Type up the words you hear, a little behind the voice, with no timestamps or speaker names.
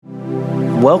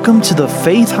Welcome to the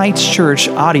Faith Heights Church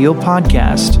audio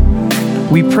podcast.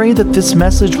 We pray that this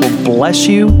message will bless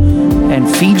you and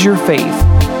feed your faith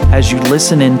as you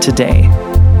listen in today.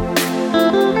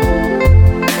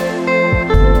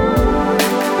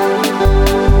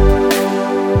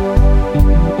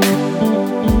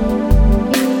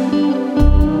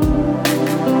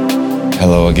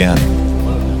 Hello again.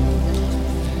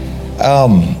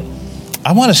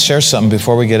 I want to share something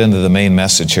before we get into the main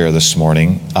message here this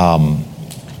morning.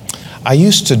 I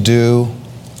used to do,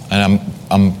 and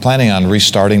I'm planning on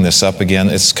restarting this up again.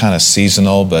 It's kind of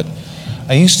seasonal, but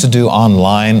I used to do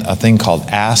online a thing called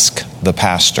Ask the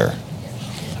Pastor,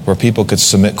 where people could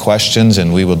submit questions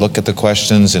and we would look at the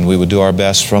questions and we would do our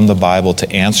best from the Bible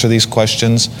to answer these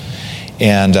questions.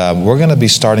 And we're going to be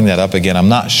starting that up again. I'm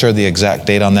not sure the exact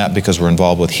date on that because we're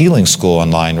involved with Healing School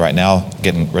online right now,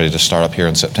 getting ready to start up here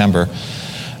in September.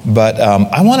 But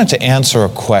I wanted to answer a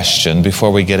question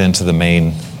before we get into the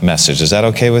main message. Is that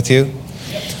okay with you?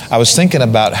 I was thinking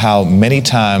about how many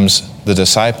times the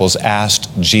disciples asked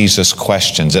Jesus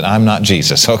questions, and I'm not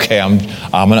Jesus, okay?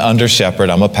 I'm an under shepherd.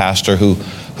 I'm a pastor who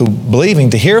believing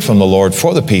to hear from the Lord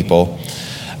for the people,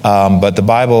 but the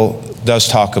Bible does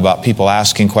talk about people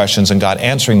asking questions and God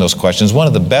answering those questions. One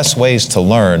of the best ways to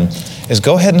learn is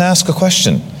go ahead and ask a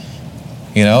question.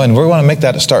 You know, and we want to make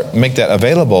that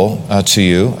available to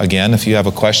you. Again, if you have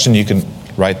a question, you can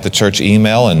write the church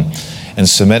email and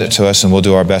submit it to us, and we'll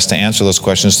do our best to answer those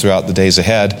questions throughout the days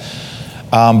ahead.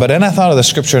 But then I thought of the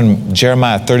scripture in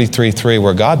Jeremiah 33:3,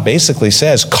 where God basically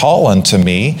says, "Call unto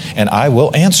me, and I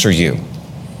will answer you,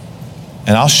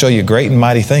 and I'll show you great and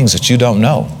mighty things that you don't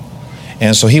know."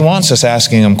 And so He wants us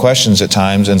asking Him questions at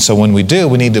times, and so when we do,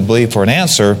 we need to believe for an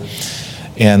answer,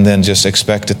 and then just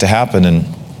expect it to happen, and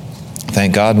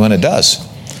thank God when it does.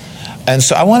 And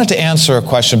so I wanted to answer a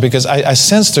question because I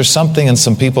sense there's something in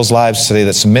some people's lives today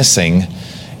that's missing.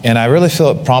 And I really feel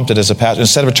it prompted as a pastor.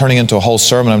 Instead of it turning into a whole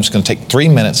sermon, I'm just going to take 3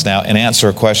 minutes now and answer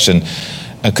a question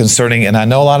concerning, and I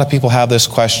know a lot of people have this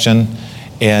question,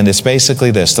 and it's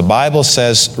basically this. The Bible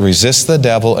says, resist the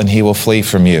devil and he will flee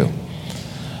from you.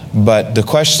 But the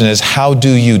question is, how do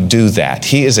you do that?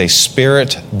 He is a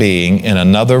spirit being in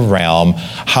another realm.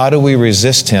 How do we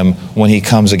resist him when he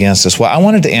comes against us? Well, I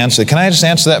wanted to answer. Can I just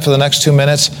answer that for the next 2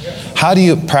 minutes? How do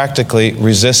you practically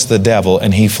resist the devil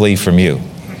and he flee from you?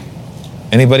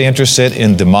 Anybody interested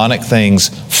in demonic things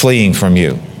fleeing from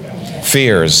you?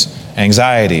 Fears,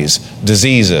 anxieties,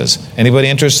 diseases. Anybody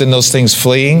interested in those things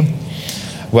fleeing?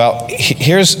 Well,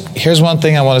 here's one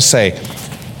thing I want to say.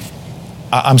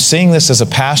 I'm seeing this as a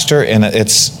pastor, and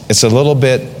it's a little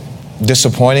bit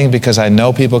disappointing because I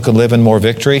know people could live in more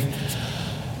victory.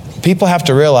 People have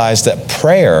to realize that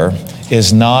prayer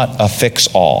is not a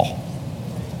fix-all.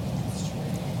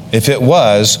 If it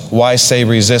was, why say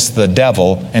resist the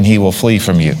devil and he will flee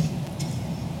from you?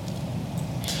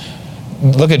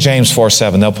 Look at James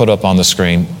 4:7. They'll put it up on the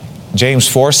screen. James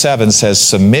 4:7 says,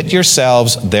 submit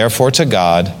yourselves therefore to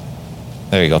God.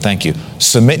 There you go, thank you.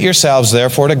 Submit yourselves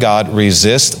therefore to God,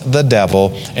 resist the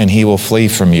devil, and he will flee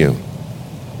from you.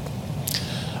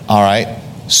 All right,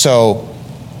 so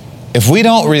if we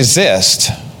don't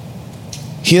resist,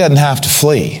 he doesn't have to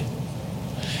flee.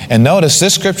 And notice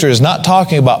this scripture is not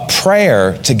talking about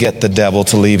prayer to get the devil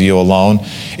to leave you alone.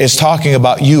 It's talking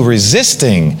about you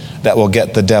resisting that will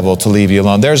get the devil to leave you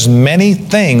alone. There's many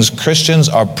things Christians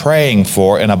are praying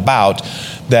for and about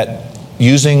that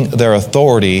using their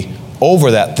authority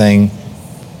over that thing.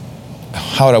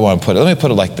 How would I want to put it? Let me put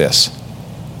it like this.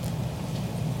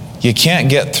 You can't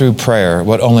get through prayer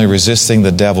what only resisting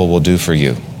the devil will do for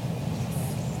you.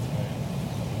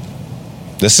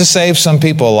 This has saved some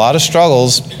people a lot of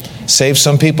struggles, saved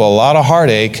some people a lot of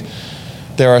heartache.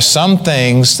 There are some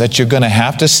things that you're going to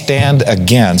have to stand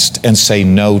against and say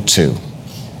no to.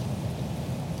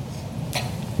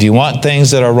 Do you want things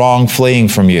that are wrong fleeing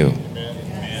from you?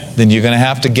 Then you're going to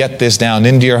have to get this down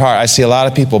into your heart. I see a lot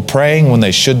of people praying when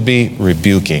they should be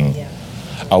rebuking.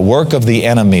 A work of the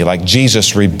enemy, like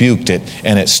Jesus rebuked it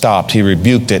and it stopped. He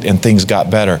rebuked it and things got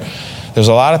better. There's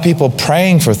a lot of people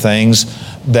praying for things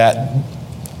that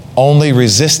only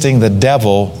resisting the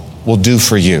devil will do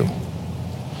for you.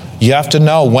 You have to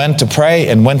know when to pray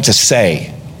and when to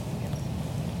say.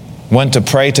 When to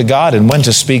pray to God and when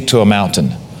to speak to a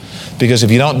mountain. Because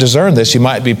if you don't discern this, you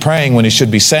might be praying when you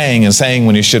should be saying and saying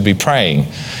when you should be praying.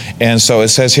 And so it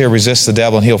says here, resist the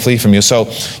devil and he'll flee from you.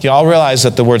 So you all realize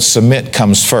that the word submit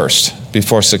comes first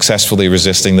before successfully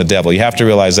resisting the devil. You have to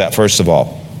realize that first of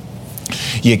all.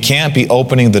 You can't be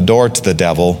opening the door to the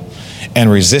devil and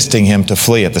resisting him to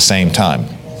flee at the same time.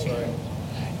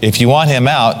 If you want him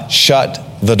out, shut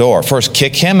the door. First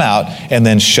kick him out and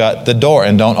then shut the door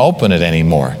and don't open it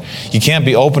anymore. You can't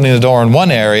be opening the door in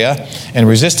one area and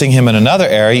resisting him in another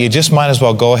area. You just might as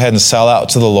well go ahead and sell out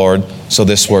to the Lord so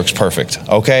this works perfect.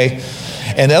 Okay?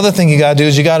 And the other thing you got to do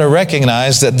is you got to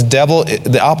recognize that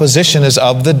the opposition is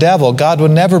of the devil. God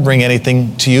would never bring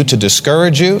anything to you to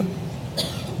discourage you.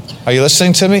 Are you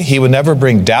listening to me? He would never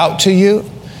bring doubt to you.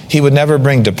 He would never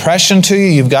bring depression to you.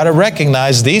 You've got to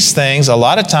recognize these things a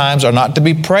lot of times are not to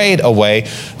be prayed away.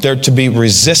 They're to be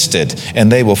resisted,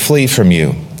 and they will flee from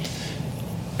you.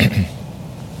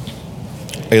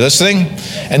 Are you listening?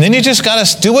 And then you just got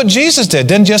to do what Jesus did.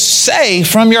 Then just say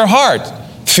from your heart,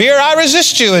 fear, I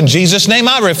resist you. In Jesus' name,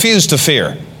 I refuse to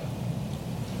fear.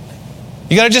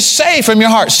 You got to just say from your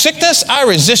heart, sickness, I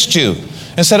resist you.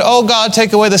 Instead, oh God,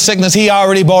 take away the sickness. He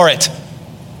already bore it.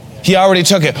 He already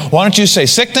took it. Why don't you say,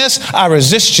 sickness, I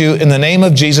resist you. In the name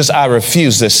of Jesus, I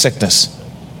refuse this sickness.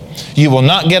 You will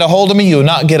not get a hold of me. You will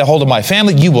not get a hold of my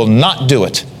family. You will not do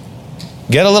it.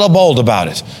 Get a little bold about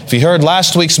it. If you heard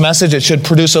last week's message, it should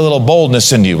produce a little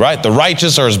boldness in you, right? The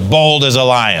righteous are as bold as a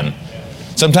lion.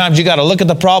 Sometimes you got to look at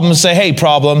the problem and say, hey,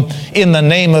 problem, in the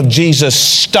name of Jesus,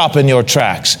 stop in your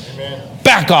tracks. Amen.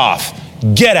 Back off.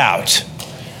 Get out.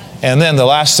 And then the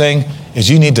last thing is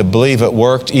you need to believe it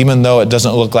worked, even though it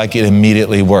doesn't look like it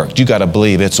immediately worked. You got to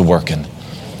believe it's working.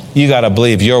 You got to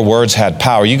believe your words had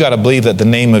power. You got to believe that the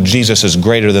name of Jesus is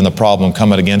greater than the problem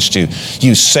coming against you.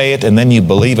 You say it, and then you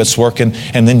believe it's working,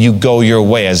 and then you go your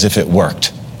way as if it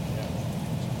worked.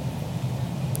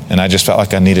 And I just felt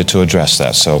like I needed to address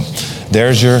that. So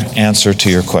there's your answer to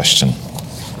your question.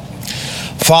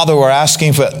 Father, we're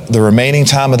asking for the remaining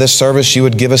time of this service, you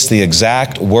would give us the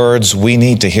exact words we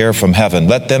need to hear from heaven.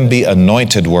 Let them be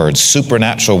anointed words,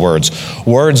 supernatural words,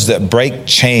 words that break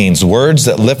chains, words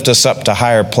that lift us up to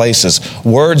higher places,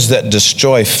 words that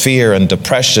destroy fear and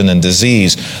depression and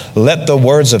disease. Let the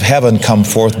words of heaven come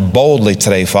forth boldly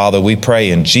today, Father, we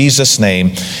pray in Jesus'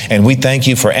 name. And we thank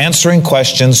you for answering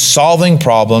questions, solving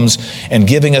problems, and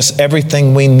giving us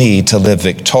everything we need to live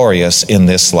victorious in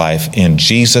this life. In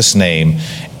Jesus' name,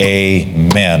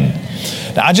 amen.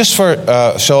 Now, just for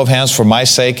a show of hands, for my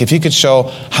sake, if you could show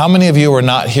how many of you were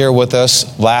not here with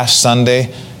us last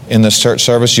Sunday in this church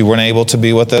service, you weren't able to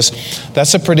be with us.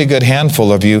 That's a pretty good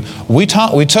handful of you. We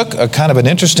took a kind of an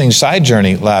interesting side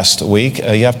journey last week.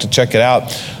 You have to check it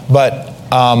out. But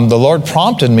the Lord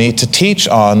prompted me to teach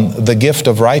on the gift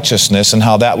of righteousness and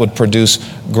how that would produce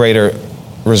greater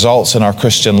results in our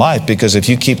Christian life. Because if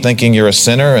you keep thinking you're a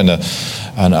sinner and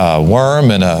a worm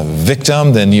and a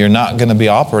victim, then you're not going to be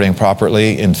operating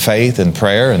properly in faith and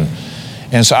prayer.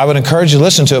 And so I would encourage you to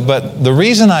listen to it. But the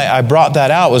reason I brought that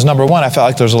out was, number one, I felt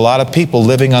like there's a lot of people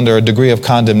living under a degree of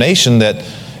condemnation that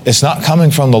it's not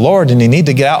coming from the Lord, and you need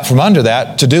to get out from under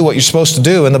that to do what you're supposed to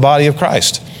do in the body of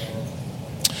Christ.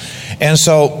 And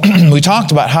so we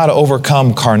talked about how to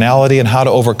overcome carnality and how to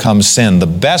overcome sin. The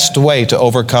best way to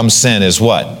overcome sin is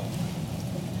what?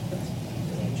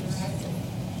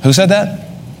 Who said that?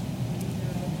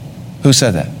 Who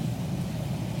said that?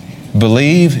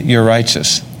 Believe you're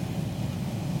righteous.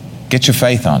 Get your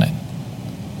faith on it.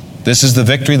 This is the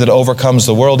victory that overcomes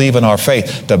the world, even our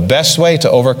faith. The best way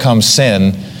to overcome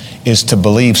sin is to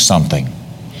believe something.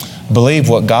 Believe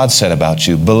what God said about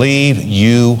you. Believe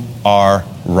you are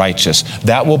righteous.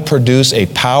 That will produce a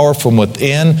power from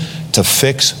within to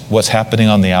fix what's happening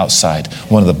on the outside.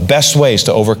 One of the best ways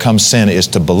to overcome sin is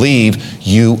to believe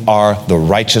you are the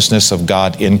righteousness of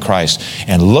God in Christ,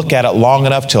 and look at it long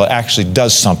enough till it actually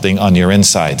does something on your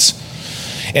insides.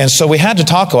 And so we had to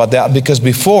talk about that because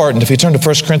before, and if you turn to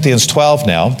 1 Corinthians 12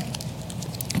 now,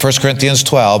 1 Corinthians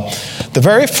 12, the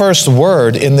very first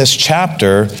word in this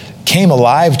chapter came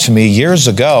alive to me years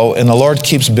ago, and the Lord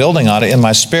keeps building on it in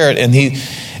my spirit. And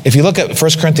if you look at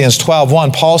 1 Corinthians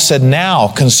 12:1, Paul said, now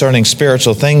concerning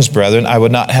spiritual things, brethren, I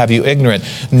would not have you ignorant.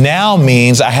 Now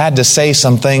means I had to say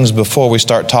some things before we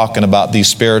start talking about these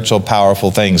spiritual,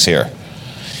 powerful things here.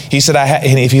 He said,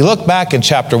 and if you look back in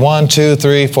chapter 1, 2,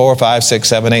 3, 4, 5, 6,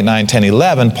 7, 8, 9, 10,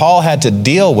 11, Paul had to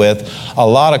deal with a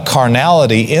lot of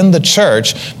carnality in the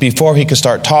church before he could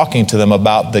start talking to them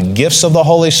about the gifts of the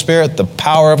Holy Spirit, the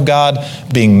power of God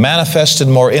being manifested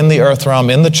more in the earth realm,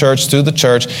 in the church, through the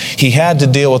church. He had to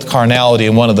deal with carnality.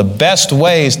 And one of the best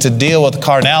ways to deal with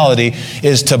carnality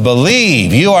is to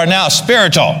believe you are now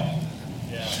spiritual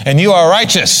and you are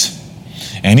righteous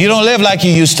and you don't live like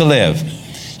you used to live.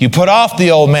 You put off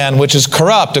the old man, which is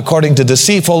corrupt according to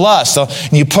deceitful lust. So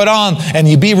you put on, and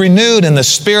you be renewed in the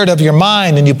spirit of your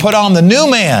mind, and you put on the new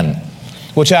man,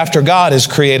 which after God is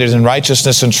created in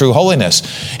righteousness and true holiness.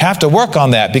 You have to work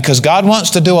on that because God wants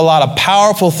to do a lot of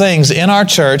powerful things in our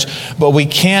church, but we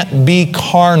can't be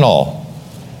carnal.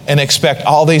 and expect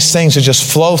all these things to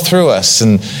just flow through us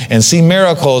and see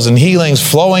miracles and healings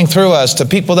flowing through us to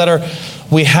people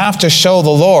we have to show the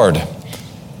Lord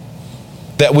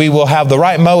that we will have the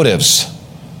right motives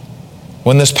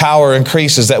when this power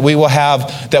increases, that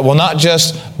will not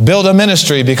just build a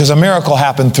ministry because a miracle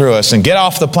happened through us and get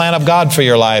off the plan of God for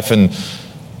your life. And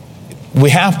we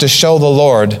have to show the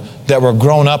Lord that we're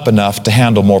grown up enough to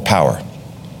handle more power.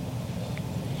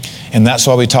 And that's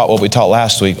why we taught what we taught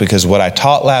last week, because what I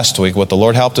taught last week, what the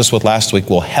Lord helped us with last week,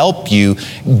 will help you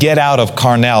get out of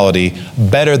carnality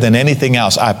better than anything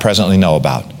else I presently know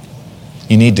about.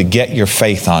 You need to get your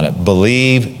faith on it.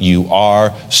 Believe you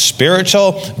are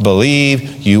spiritual.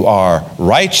 Believe you are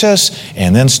righteous.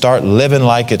 And then start living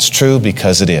like it's true,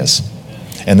 because it is.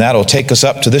 And that'll take us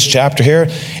up to this chapter here.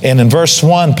 And in verse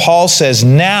 1, Paul says,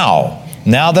 Now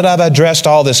that I've addressed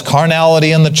all this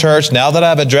carnality in the church, now that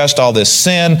I've addressed all this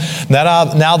sin,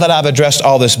 now that I've addressed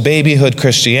all this babyhood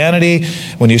Christianity,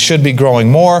 when you should be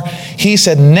growing more, he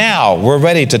said, now we're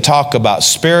ready to talk about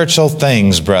spiritual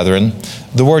things, brethren.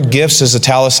 The word gifts is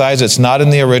italicized. It's not in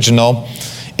the original.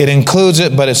 It includes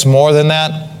it, but it's more than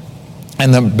that.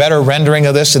 And the better rendering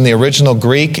of this in the original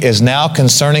Greek is now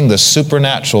concerning the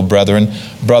supernatural, brethren,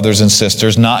 brothers and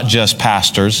sisters, not just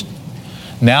pastors.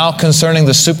 Now concerning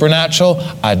the supernatural,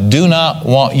 I do not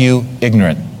want you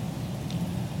ignorant.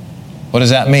 What does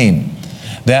that mean?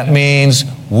 That means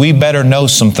we better know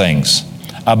some things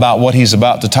about what he's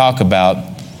about to talk about,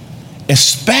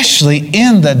 especially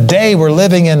in the day we're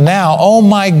living in now. Oh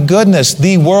my goodness,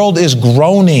 the world is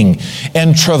groaning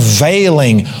and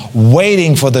travailing,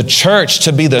 waiting for the church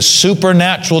to be the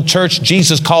supernatural church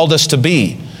Jesus called us to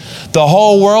be. The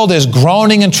whole world is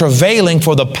groaning and travailing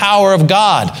for the power of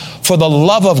God, for the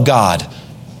love of God.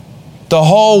 The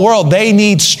whole world, they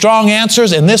need strong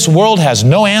answers, and this world has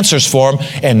no answers for them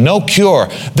and no cure.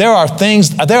 There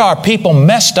are people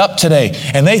messed up today,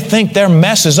 and they think their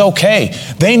mess is okay.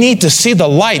 They need to see the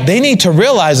light. They need to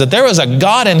realize that there is a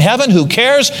God in heaven who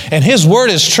cares, and His word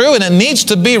is true, and it needs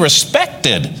to be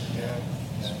respected.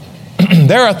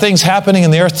 There are things happening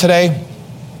in the earth today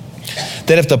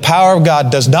that if the power of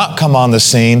God does not come on the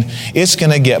scene, it's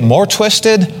going to get more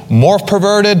twisted, more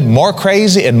perverted, more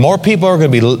crazy, and more people are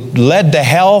going to be led to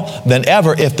hell than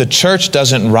ever if the church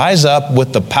doesn't rise up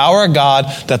with the power of God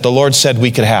that the Lord said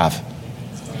we could have.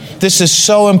 This is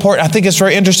so important. I think it's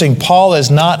very interesting. Paul is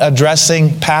not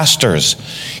addressing pastors.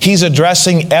 He's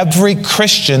addressing every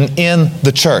Christian in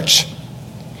the church.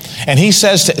 And he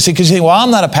says, because you think, well,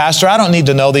 I'm not a pastor, I don't need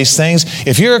to know these things.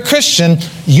 If you're a Christian,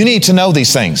 you need to know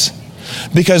these things.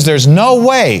 Because there's no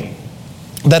way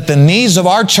that the needs of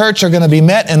our church are going to be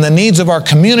met and the needs of our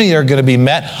community are going to be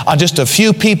met on just a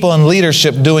few people in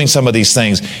leadership doing some of these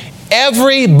things.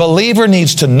 Every believer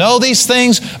needs to know these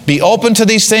things, be open to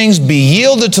these things, be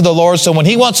yielded to the Lord, so when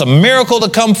He wants a miracle to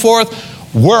come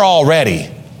forth, we're all ready.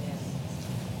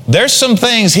 There's some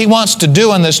things He wants to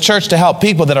do in this church to help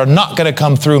people that are not going to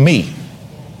come through me.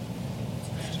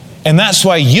 And that's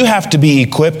why you have to be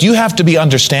equipped. You have to be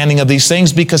understanding of these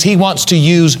things, because He wants to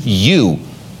use you.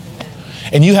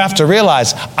 And you have to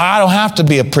realize, I don't have to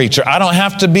be a preacher. I don't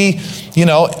have to be,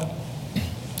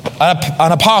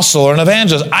 an apostle or an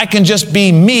evangelist. I can just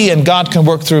be me, and God can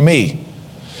work through me.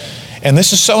 And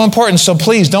this is so important. So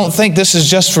please don't think this is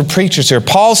just for preachers here.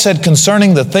 Paul said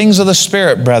concerning the things of the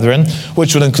Spirit, brethren,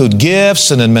 which would include gifts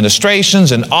and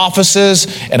administrations and offices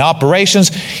and operations.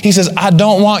 He says, I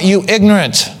don't want you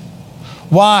ignorant.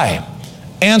 Why?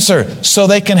 Answer, so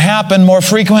they can happen more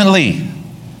frequently.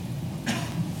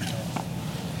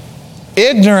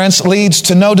 Ignorance leads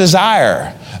to no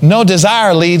desire. No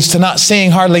desire leads to not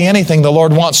seeing hardly anything the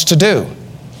Lord wants to do.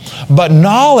 But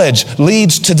knowledge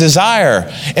leads to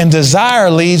desire, and desire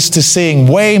leads to seeing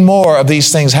way more of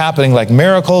these things happening, like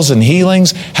miracles and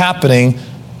healings happening,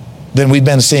 than we've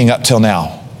been seeing up till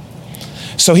now.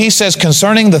 So he says,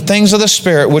 concerning the things of the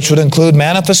Spirit, which would include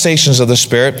manifestations of the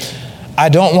Spirit, I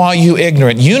don't want you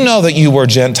ignorant. You know that you were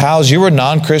Gentiles, you were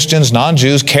non-Christians,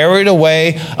 non-Jews, carried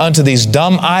away unto these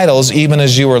dumb idols, even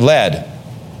as you were led.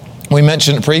 We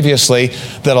mentioned previously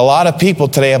that a lot of people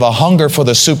today have a hunger for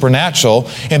the supernatural,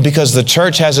 and because the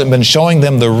church hasn't been showing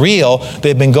them the real,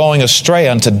 they've been going astray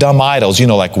unto dumb idols,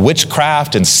 like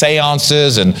witchcraft and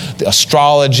seances and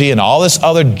astrology and all this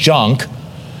other junk.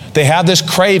 They have this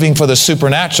craving for the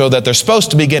supernatural that they're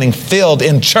supposed to be getting filled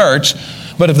in church.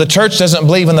 But if the church doesn't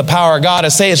believe in the power of God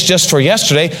and say it's just for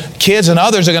yesterday, kids and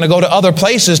others are going to go to other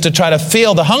places to try to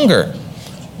feel the hunger.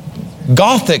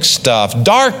 Gothic stuff,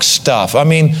 dark stuff. I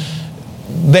mean,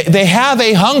 they have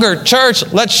a hunger. Church,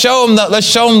 let's show them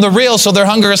the real so their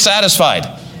hunger is satisfied.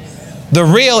 The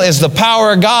real is the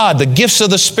power of God, the gifts of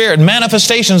the Spirit,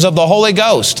 manifestations of the Holy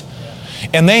Ghost.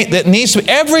 And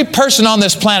every person on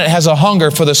this planet has a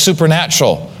hunger for the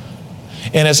supernatural.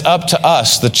 And it's up to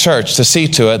us, the church, to see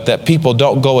to it that people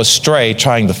don't go astray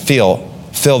trying to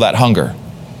fill that hunger.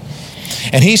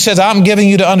 And he says, I'm giving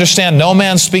you to understand, no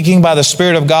man speaking by the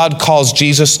Spirit of God calls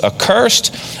Jesus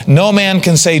accursed. No man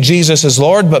can say Jesus is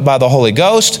Lord, but by the Holy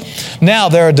Ghost. Now,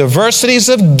 there are diversities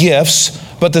of gifts,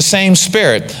 but the same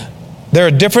Spirit. There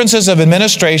are differences of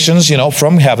administrations,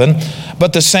 from heaven,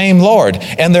 but the same Lord.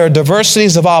 And there are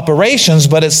diversities of operations,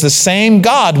 but it's the same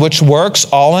God which works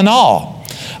all in all.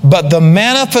 But the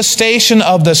manifestation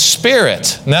of the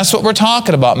Spirit, and that's what we're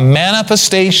talking about,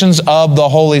 manifestations of the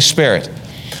Holy Spirit,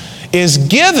 is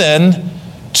given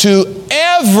to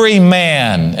every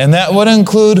man, and that would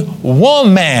include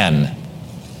woman,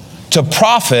 to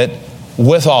profit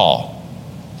withal.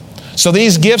 So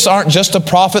these gifts aren't just to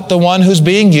profit the one who's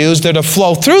being used, they're to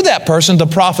flow through that person to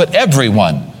profit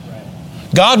everyone.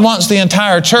 God wants the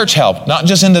entire church helped, not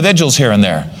just individuals here and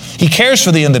there. He cares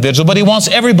for the individual, but He wants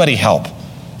everybody helped.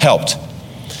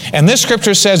 And this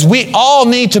scripture says we all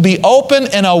need to be open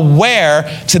and aware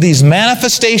to these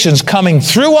manifestations coming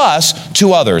through us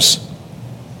to others.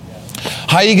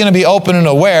 How are you going to be open and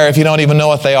aware if you don't even know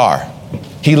what they are?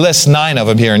 He lists 9 of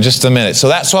them here in just a minute. So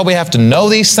that's why we have to know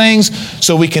these things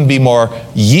so we can be more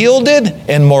yielded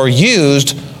and more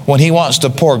used when He wants to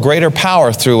pour greater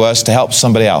power through us to help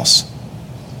somebody else.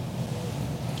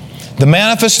 The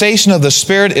manifestation of the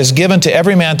Spirit is given to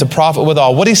every man to profit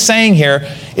withal. What he's saying here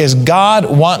is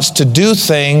God wants to do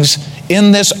things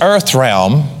in this earth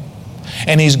realm,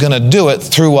 and He's going to do it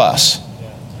through us.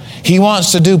 He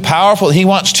wants to do powerful, He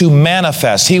wants to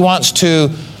manifest, He wants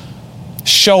to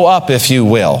show up, if you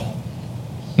will.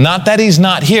 Not that He's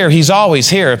not here, He's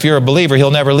always here. If you're a believer, He'll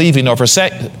never leave you nor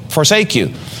forsake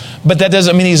you. But that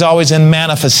doesn't mean He's always in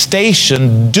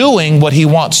manifestation doing what He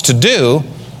wants to do.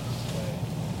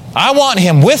 I want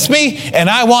Him with me, and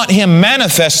I want Him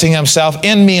manifesting Himself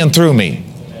in me and through me.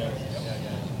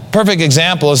 Perfect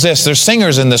example is this. There's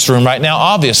singers in this room right now,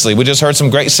 obviously. We just heard some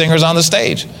great singers on the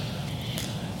stage.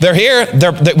 They're here.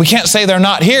 We can't say they're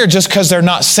not here just because they're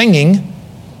not singing.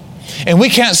 And we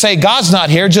can't say God's not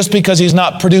here just because He's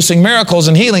not producing miracles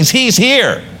and healings. He's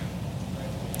here.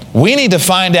 We need to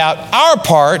find out our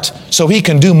part so He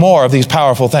can do more of these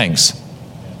powerful things.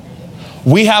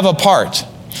 We have a part.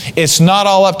 It's not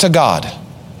all up to God.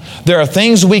 There are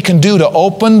things we can do to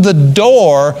open the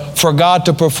door for God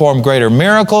to perform greater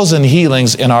miracles and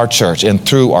healings in our church and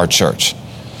through our church.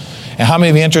 And how many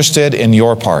of you are interested in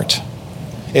your part?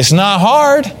 It's not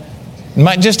hard. It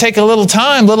might just take a little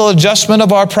time, little adjustment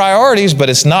of our priorities, but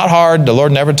it's not hard. The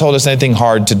Lord never told us anything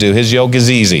hard to do. His yoke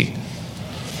is easy.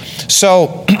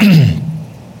 So,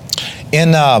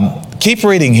 keep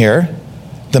reading here.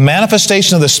 The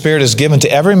manifestation of the Spirit is given to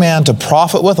every man to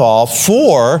profit withal,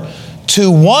 for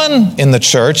to one in the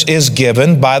church is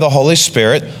given by the Holy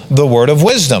Spirit the word of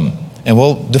wisdom. And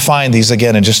we'll define these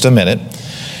again in just a minute.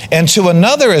 And to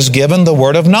another is given the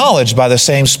word of knowledge by the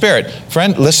same Spirit.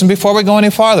 Friend, listen before we go any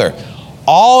farther.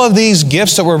 All of these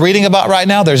gifts that we're reading about right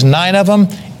now, there's 9 of them.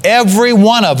 Every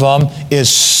one of them is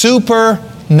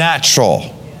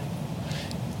supernatural.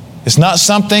 It's not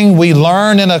something we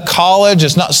learn in a college.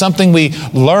 It's not something we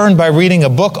learn by reading a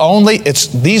book only. It's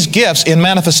these gifts in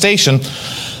manifestation,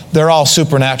 they're all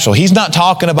supernatural. He's not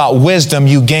talking about wisdom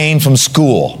you gain from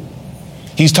school.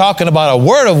 He's talking about a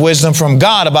word of wisdom from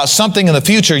God about something in the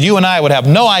future you and I would have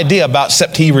no idea about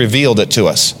except He revealed it to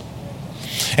us.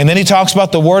 And then He talks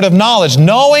about the word of knowledge,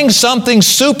 knowing something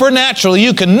supernatural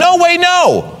you can no way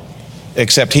know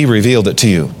except He revealed it to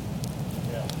you.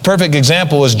 Perfect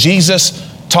example was Jesus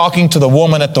talking to the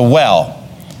woman at the well.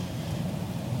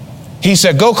 He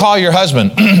said, go call your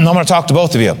husband. I'm going to talk to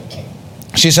both of you.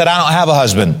 She said, I don't have a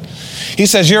husband. He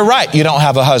says, you're right, you don't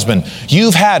have a husband.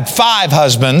 You've had 5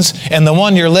 husbands, and the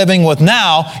one you're living with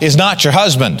now is not your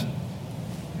husband.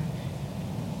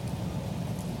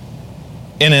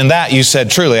 And in that you said,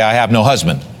 truly, I have no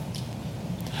husband.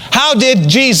 How did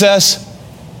Jesus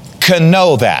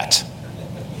know that?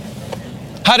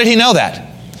 How did He know that?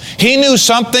 He knew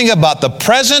something about the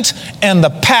present and the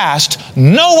past.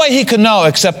 No way He could know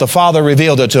except the Father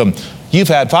revealed it to Him. You've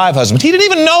had 5 husbands. He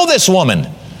didn't even know this woman.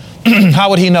 How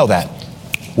would He know that?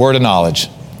 Word of knowledge.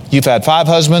 You've had 5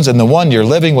 husbands, and the one you're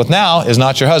living with now is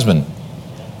not your husband.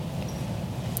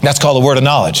 That's called a word of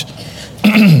knowledge.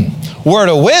 Word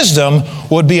of wisdom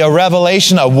would be a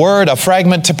revelation, a word, a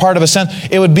fragment to part of a sentence.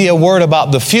 It would be a word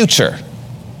about the future.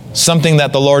 Something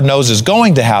that the Lord knows is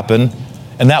going to happen,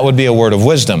 and that would be a word of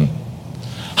wisdom.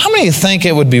 How many of you think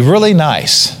it would be really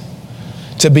nice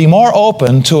to be more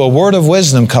open to a word of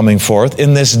wisdom coming forth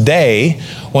in this day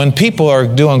when people are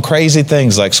doing crazy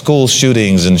things like school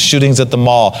shootings and shootings at the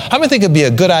mall. How many think it'd be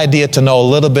a good idea to know a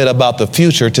little bit about the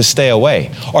future to stay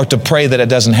away, or to pray that it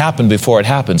doesn't happen before it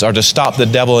happens, or to stop the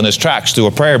devil in his tracks through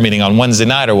a prayer meeting on Wednesday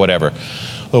night or whatever?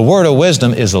 The word of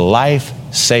wisdom is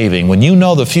life-saving. When you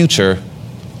know the future,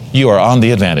 you are on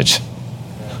the advantage.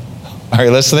 Are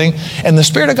you listening? And the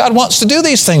Spirit of God wants to do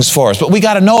these things for us, but we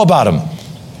got to know about them.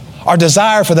 Our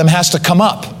desire for them has to come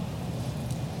up.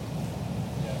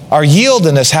 Our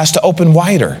yieldedness has to open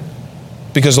wider,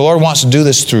 because the Lord wants to do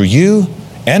this through you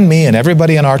and me and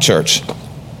everybody in our church.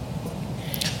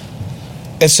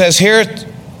 It says here,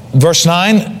 verse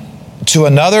 9, to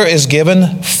another is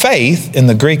given faith. In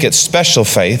the Greek, it's special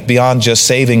faith beyond just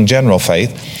saving general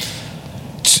faith,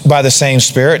 by the same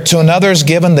Spirit. To another is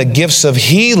given the gifts of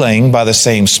healing by the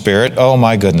same Spirit. Oh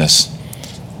my goodness.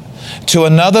 To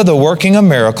another, the working of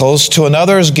miracles. To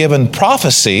another is given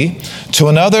prophecy. To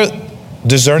another,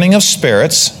 discerning of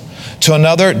spirits. To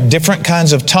another, different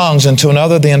kinds of tongues. And to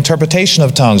another, the interpretation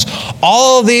of tongues.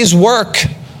 All of these work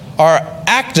are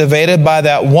activated by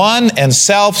that one and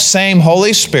self-same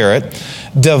Holy Spirit,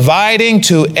 dividing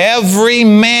to every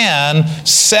man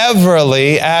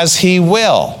severally as He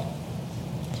will.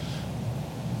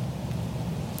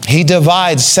 He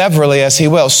divides severally as He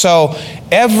will. So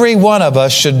every one of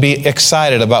us should be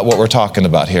excited about what we're talking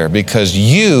about here, because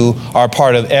you are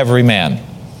part of every man.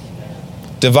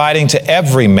 Dividing to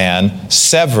every man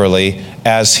severally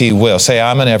as He will. Say,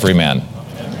 I'm an every man.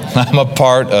 I'm a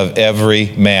part of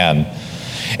every man.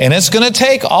 And it's going to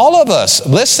take all of us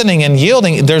listening and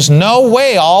yielding. There's no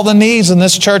way all the needs in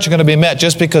this church are going to be met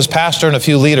just because pastor and a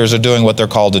few leaders are doing what they're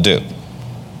called to do.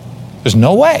 There's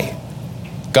no way.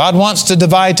 God wants to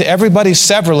divide to everybody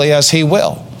severally as He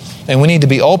will. And we need to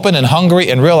be open and hungry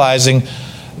and realizing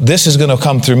this is going to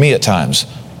come through me at times.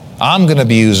 I'm going to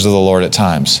be used of the Lord at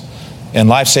times. And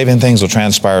life-saving things will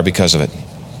transpire because of it.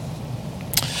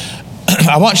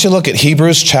 I want you to look at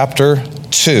Hebrews chapter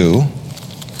 2.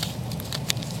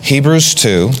 Hebrews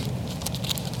 2.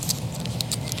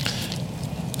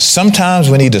 Sometimes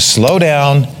we need to slow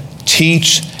down,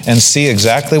 teach, and see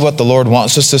exactly what the Lord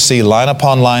wants us to see, line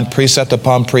upon line, precept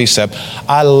upon precept.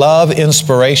 I love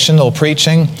inspirational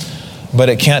preaching, but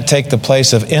it can't take the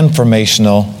place of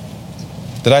informational.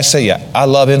 Did I say yeah? I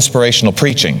love inspirational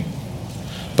preaching,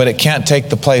 but it can't take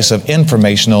the place of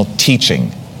informational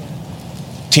teaching.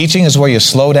 Teaching is where you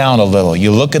slow down a little.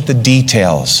 You look at the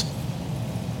details.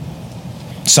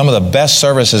 Some of the best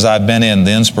services I've been in,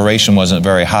 the inspiration wasn't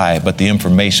very high, but the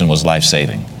information was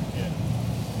life-saving.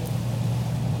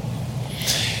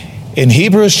 In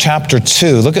Hebrews chapter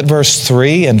 2, look at verse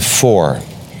 3 and 4.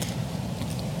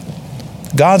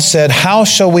 God said, how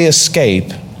shall we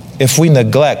escape if we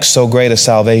neglect so great a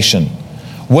salvation,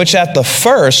 which at the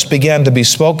first began to be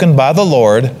spoken by the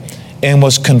Lord, and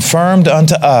was confirmed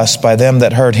unto us by them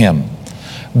that heard Him?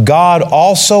 God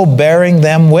also bearing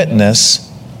them witness,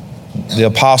 the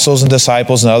apostles and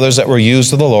disciples and others that were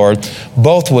used of the Lord,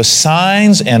 both with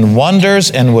signs and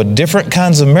wonders and with different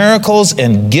kinds of miracles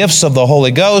and gifts of the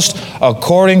Holy Ghost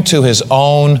according to His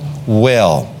own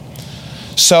will.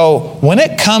 So when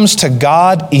it comes to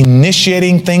God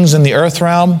initiating things in the earth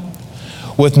realm,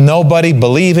 with nobody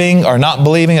believing or not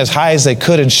believing as high as they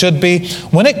could and should be,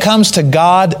 when it comes to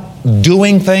God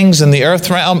doing things in the earth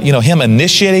realm, Him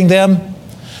initiating them,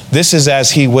 this is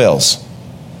as He wills.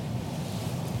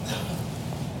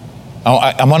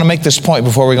 I want to make this point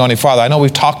before we go any farther. I know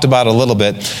we've talked about it a little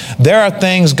bit. There are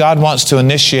things God wants to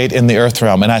initiate in the earth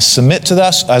realm, and I submit to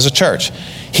us as a church.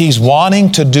 He's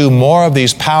wanting to do more of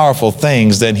these powerful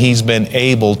things than He's been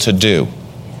able to do.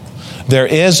 There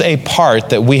is a part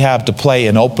that we have to play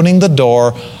in opening the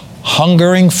door,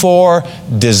 hungering for,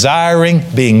 desiring,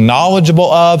 being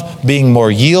knowledgeable of, being more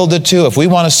yielded to. If we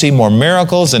want to see more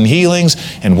miracles and healings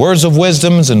and words of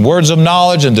wisdoms and words of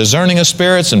knowledge and discerning of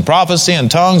spirits and prophecy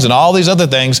and tongues and all these other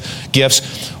things,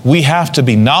 gifts, we have to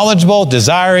be knowledgeable,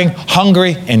 desiring,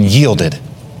 hungry, and yielded.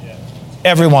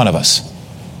 Every one of us.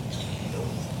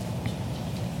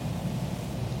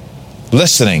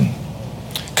 Listening.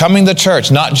 Coming to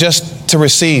church, not just to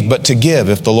receive, but to give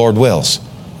if the Lord wills.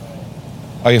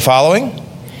 Are you following?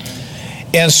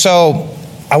 And so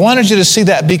I wanted you to see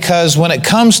that, because when it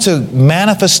comes to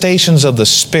manifestations of the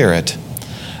Spirit,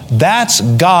 that's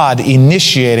God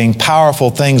initiating powerful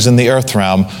things in the earth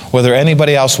realm, whether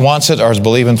anybody else wants it or is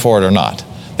believing for it or not.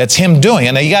 That's Him doing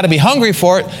it. Now you got to be hungry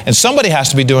for it, and somebody has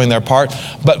to be doing their part.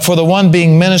 But for the one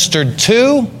being ministered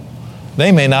to,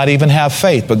 they may not even have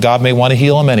faith, but God may want to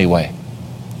heal them anyway.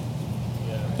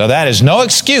 Now that is no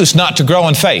excuse not to grow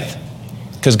in faith.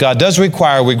 because God does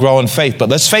require we grow in faith. But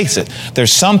let's face it,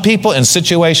 there's some people in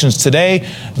situations today,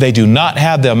 they do not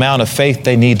have the amount of faith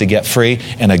they need to get free,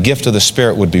 and a gift of the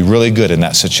Spirit would be really good in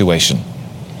that situation.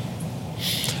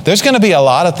 There's going to be a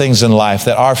lot of things in life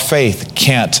that our faith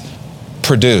can't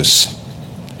produce,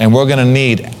 and we're going to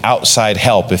need outside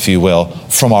help, if you will,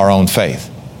 from our own faith.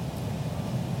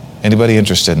 Anybody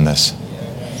interested in this?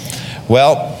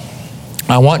 Well,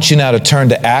 I want you now to turn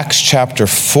to Acts chapter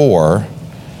 4.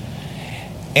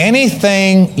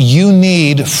 Anything you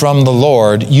need from the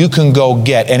Lord, you can go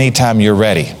get anytime you're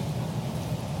ready.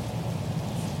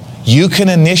 You can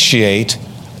initiate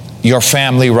your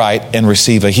family right and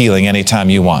receive a healing anytime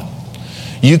you want.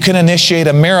 You can initiate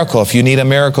a miracle if you need a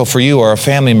miracle for you or a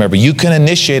family member. You can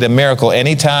initiate a miracle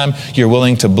anytime you're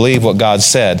willing to believe what God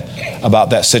said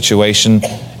about that situation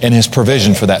and His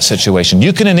provision for that situation.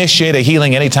 You can initiate a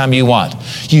healing anytime you want.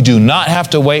 You do not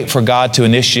have to wait for God to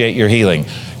initiate your healing.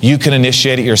 You can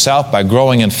initiate it yourself by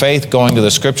growing in faith, going to the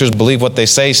Scriptures, believe what they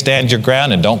say, stand your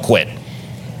ground, and don't quit.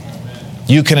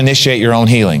 You can initiate your own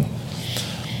healing.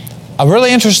 A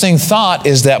really interesting thought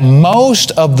is that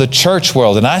most of the church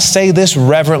world, and I say this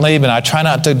reverently, but I try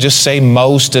not to just say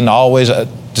most and always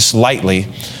just lightly,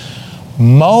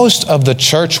 most of the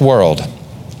church world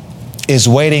is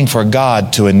waiting for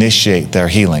God to initiate their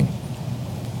healing.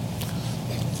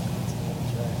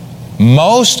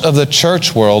 Most of the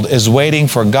church world is waiting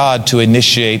for God to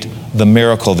initiate the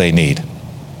miracle they need.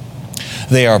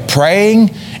 They are praying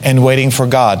and waiting for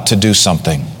God to do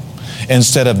something,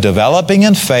 instead of developing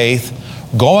in faith,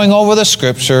 going over the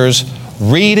Scriptures,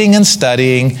 reading and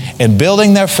studying, and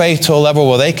building their faith to a level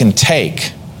where they can take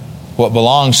what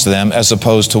belongs to them as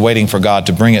opposed to waiting for God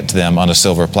to bring it to them on a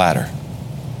silver platter.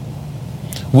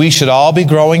 We should all be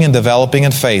growing and developing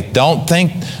in faith. Don't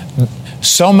think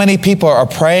so many people are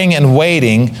praying and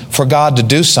waiting for God to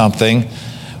do something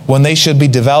when they should be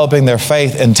developing their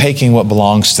faith and taking what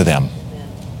belongs to them.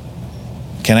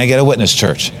 Can I get a witness,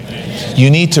 church?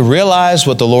 You need to realize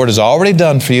what the Lord has already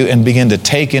done for you and begin to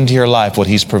take into your life what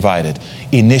He's provided.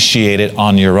 Initiate it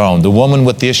on your own. The woman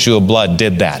with the issue of blood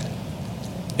did that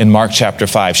in Mark chapter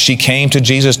 5. She came to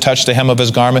Jesus, touched the hem of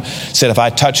His garment, said, if I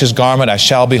touch His garment, I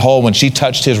shall be whole. When she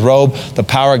touched His robe, the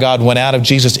power of God went out of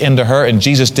Jesus into her, and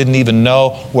Jesus didn't even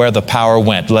know where the power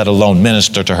went, let alone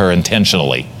minister to her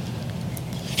intentionally.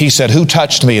 He said, who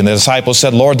touched me? And the disciples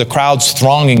said, Lord, the crowd's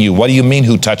thronging you. What do you mean,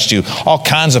 who touched you? All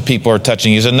kinds of people are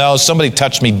touching you. He said, no, somebody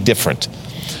touched me different,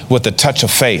 with the touch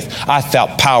of faith. I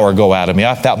felt power go out of me.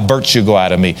 I felt virtue go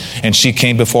out of me. And she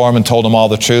came before Him and told Him all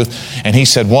the truth. And He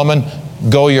said, woman,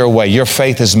 go your way. Your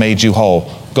faith has made you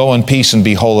whole. Go in peace and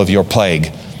be whole of your plague.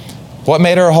 What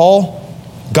made her whole?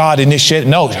 God initiated.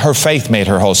 No, her faith made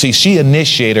her whole. See, she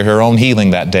initiated her own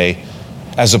healing that day,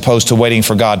 as opposed to waiting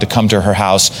for God to come to her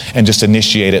house and just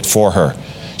initiate it for her.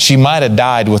 She might have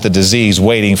died with a disease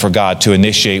waiting for God to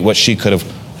initiate what she could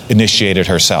have initiated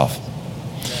herself.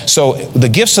 So the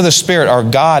gifts of the Spirit are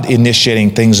God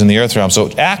initiating things in the earth realm. So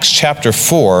Acts chapter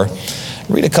 4,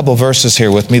 read a couple verses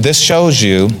here with me. This shows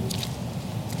you,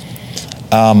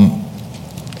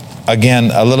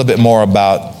 again, a little bit more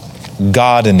about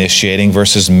God initiating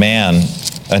versus man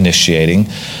initiating.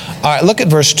 All right, look at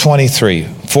verse 23,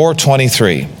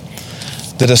 4:23.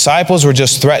 The disciples were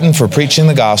just threatened for preaching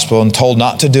the gospel and told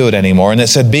not to do it anymore. And it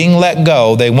said, being let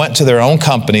go, they went to their own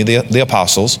company, the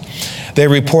apostles. They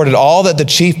reported all that the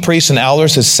chief priests and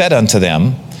elders had said unto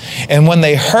them. And when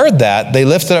they heard that, they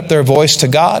lifted up their voice to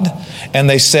God, and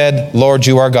they said, Lord,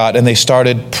 you are God. And they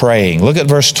started praying. Look at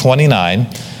verse 29.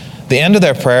 The end of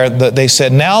their prayer, they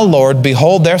said, now, Lord,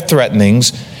 behold their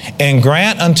threatenings, and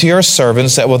grant unto your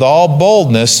servants that with all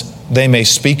boldness they may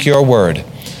speak your word,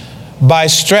 by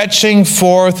stretching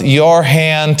forth your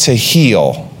hand to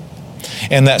heal,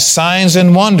 and that signs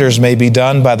and wonders may be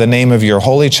done by the name of your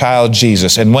holy child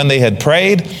Jesus. And when they had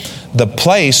prayed, the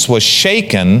place was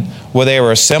shaken where they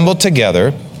were assembled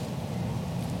together.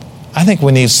 I think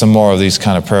we need some more of these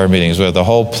kind of prayer meetings where the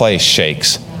whole place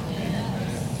shakes.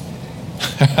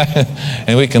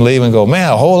 And we can leave and go,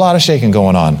 man, a whole lot of shaking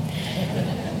going on.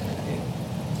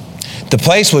 The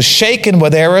place was shaken where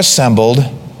they were assembled,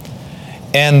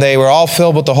 and they were all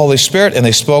filled with the Holy Spirit, and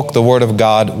they spoke the word of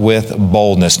God with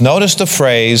boldness. Notice the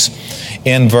phrase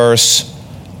in verse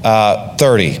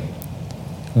 30.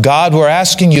 God, we're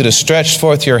asking you to stretch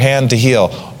forth your hand to heal.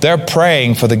 They're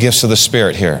praying for the gifts of the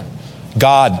Spirit here.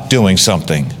 God doing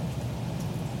something.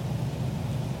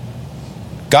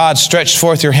 God, stretch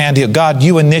forth your hand to heal. God,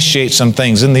 you initiate some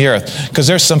things in the earth, because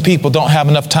there's some people don't have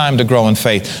enough time to grow in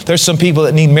faith. There's some people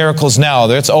that need miracles now.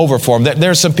 It's over for them.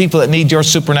 There's some people that need your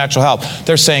supernatural help.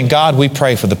 They're saying, God, we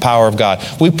pray for the power of God.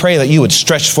 We pray that you would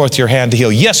stretch forth your hand to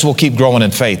heal. Yes, we'll keep growing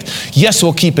in faith. Yes,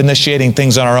 we'll keep initiating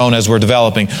things on our own as we're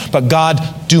developing. But God,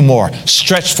 do more.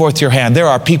 Stretch forth your hand. There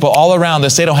are people all around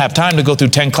us. They don't have time to go through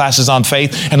 10 classes on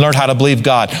faith and learn how to believe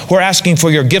God. We're asking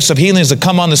for your gifts of healings to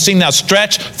come on the scene now.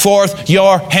 Stretch forth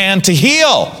your hand to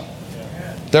heal.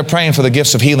 They're praying for the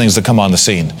gifts of healings to come on the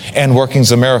scene, and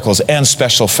workings of miracles and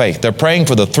special faith. They're praying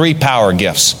for the 3 power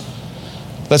gifts.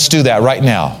 Let's do that right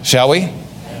now, shall we?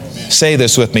 Say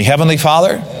this with me. Heavenly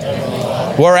Father,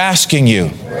 we're asking you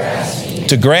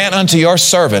to grant unto your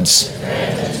servants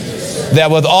that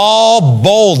with all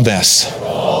boldness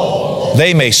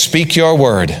they may speak your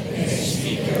word.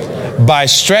 By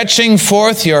stretching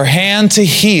forth your hand to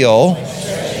heal,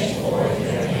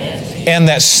 and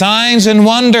that signs and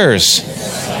wonders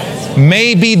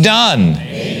may be done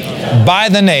by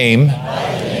the name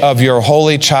of your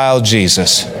holy child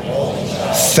Jesus.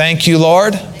 Thank you,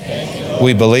 Lord.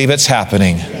 We believe it's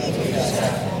happening.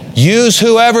 Use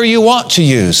whoever you want to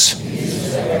use.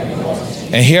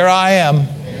 And here I am.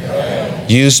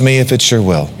 Use me if it's your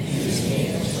will.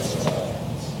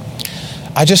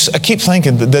 I keep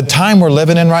thinking, the time we're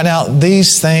living in right now,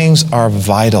 these things are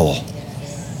vital.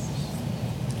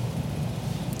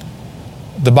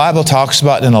 The Bible talks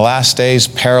about in the last days,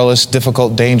 perilous,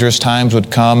 difficult, dangerous times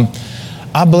would come.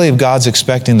 I believe God's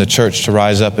expecting the church to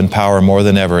rise up in power more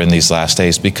than ever in these last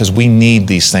days, because we need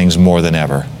these things more than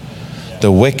ever.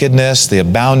 The wickedness, the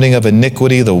abounding of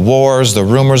iniquity, the wars, the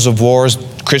rumors of wars,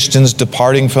 Christians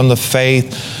departing from the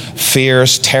faith,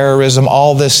 fears, terrorism,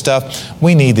 all this stuff.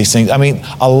 We need these things. I mean,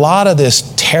 a lot of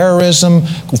this terrorism,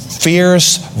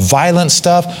 fierce, violent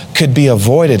stuff could be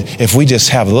avoided if we just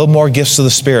have a little more gifts of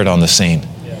the Spirit on the scene.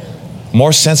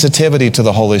 More sensitivity to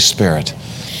the Holy Spirit.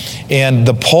 And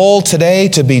the pull today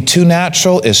to be too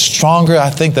natural is stronger, I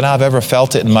think, than I've ever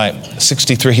felt it in my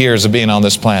 63 years of being on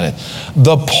this planet.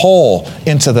 The pull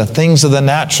into the things of the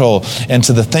natural and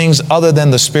to the things other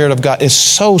than the Spirit of God is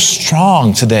so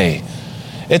strong today.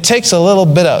 It takes a little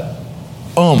bit of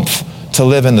oomph to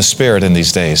live in the Spirit in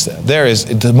these days. There is,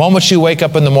 the moment you wake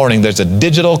up in the morning, there's a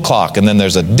digital clock, and then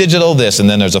there's a digital this, and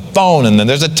then there's a phone, and then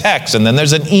there's a text, and then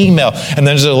there's an email, and then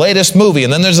there's the latest movie,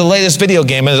 and then there's the latest video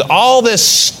game, and there's all this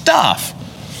stuff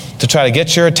to try to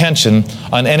get your attention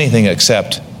on anything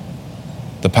except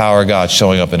the power of God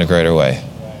showing up in a greater way.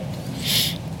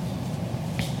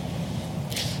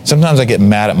 Sometimes I get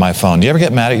mad at my phone. Do you ever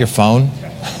get mad at your phone?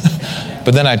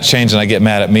 But then I change and I get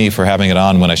mad at me for having it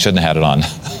on when I shouldn't have had it on.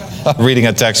 Reading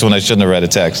a text when I shouldn't have read a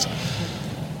text.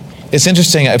 It's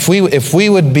interesting, if we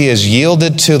would be as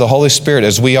yielded to the Holy Spirit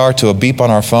as we are to a beep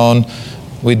on our phone,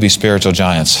 we'd be spiritual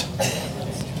giants.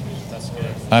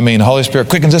 I mean, Holy Spirit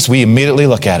quickens us, we immediately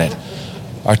look at it.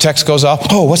 Our text goes off,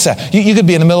 oh, what's that? You could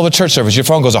be in the middle of a church service, your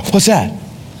phone goes off, what's that?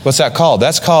 What's that called?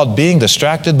 That's called being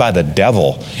distracted by the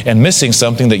devil and missing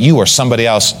something that you or somebody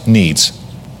else needs.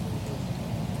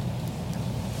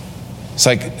 It's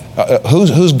like,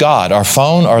 who's God, our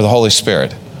phone or the Holy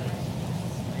Spirit?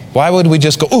 Why would we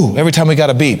just go, ooh, every time we got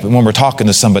a beep when we're talking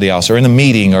to somebody else or in a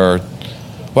meeting, or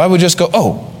why would we just go,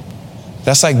 oh?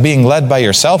 That's like being led by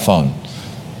your cell phone,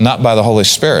 not by the Holy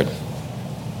Spirit.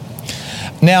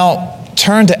 Now,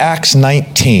 turn to Acts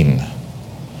 19.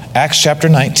 Acts chapter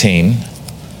 19.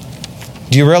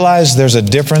 Do you realize there's a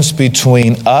difference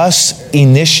between us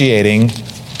initiating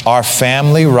our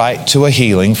family right to a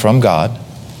healing from God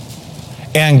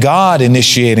and God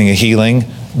initiating a healing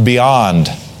beyond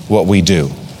what we do?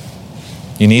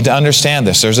 You need to understand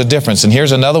this. There's a difference. And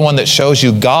here's another one that shows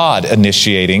you God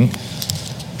initiating,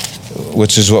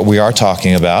 which is what we are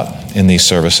talking about in these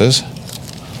services.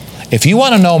 If you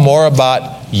want to know more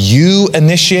about you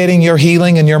initiating your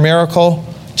healing and your miracle,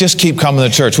 just keep coming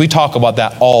to church. We talk about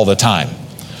that all the time.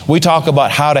 We talk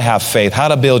about how to have faith, how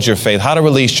to build your faith, how to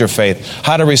release your faith,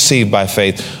 how to receive by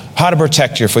faith, how to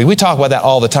protect your faith. We talk about that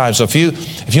all the time. So if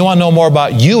you want to know more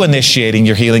about you initiating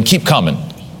your healing, keep coming.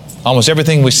 Almost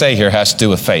everything we say here has to do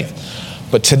with faith.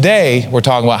 But today, we're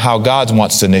talking about how God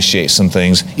wants to initiate some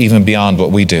things even beyond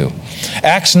what we do.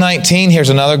 Acts 19, here's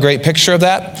another great picture of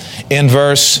that. In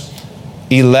verse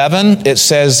 11, it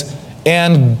says,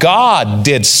 and God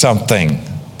did something.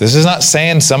 This is not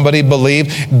saying somebody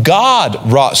believed.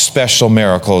 God wrought special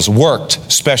miracles,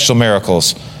 worked special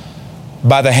miracles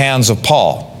by the hands of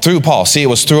Paul, through Paul. See, it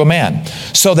was through a man.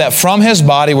 So that from his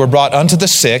body were brought unto the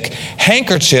sick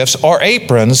handkerchiefs or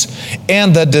aprons,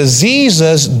 and the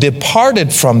diseases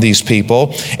departed from these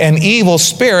people, and evil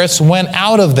spirits went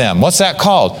out of them. What's that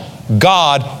called?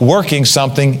 God working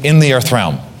something in the earth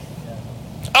realm.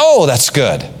 Oh, that's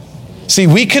good. See,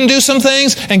 we can do some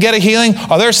things and get a healing,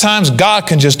 or there's times God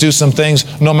can just do some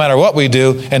things no matter what we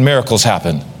do, and miracles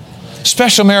happen.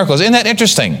 Special miracles. Isn't that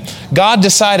interesting? God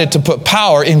decided to put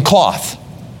power in cloth.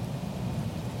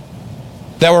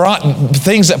 That were on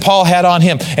things that Paul had on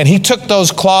him. And he took those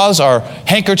cloths or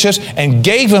handkerchiefs and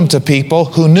gave them to people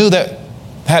who knew that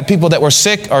had people that were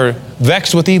sick or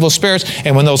vexed with evil spirits.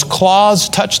 And when those cloths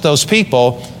touched those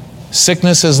people,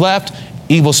 sicknesses left,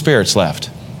 evil spirits left.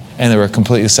 And they were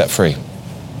completely set free.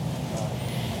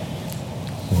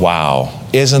 Wow.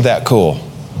 Isn't that cool?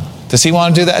 Does he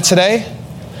want to do that today?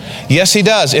 Yes, he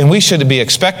does. And we should be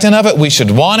expectant of it. We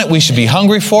should want it. We should be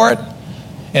hungry for it.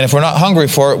 And if we're not hungry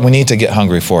for it, we need to get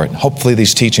hungry for it. Hopefully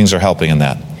these teachings are helping in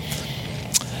that.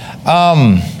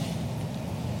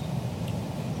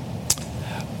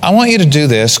 I want you to do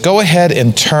this. Go ahead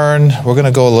and turn, we're going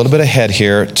to go a little bit ahead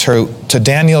here to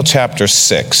Daniel chapter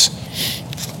 6.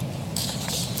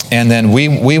 And then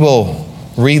we will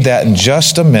read that in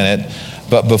just a minute.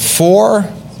 But before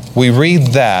we read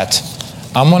that,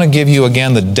 I'm going to give you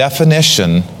again the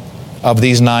definition of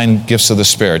these 9 gifts of the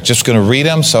Spirit. Just going to read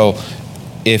them. So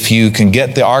if you can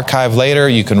get the archive later,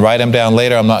 you can write them down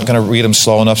later. I'm not going to read them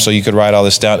slow enough so you could write all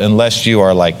this down unless you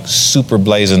are like super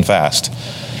blazing fast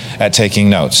at taking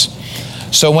notes.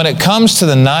 So when it comes to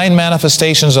the 9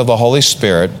 manifestations of the Holy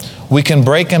Spirit, we can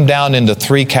break them down into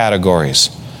 3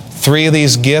 categories. 3 of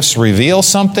these gifts reveal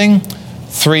something.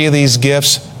 3 of these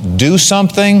gifts do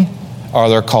something, or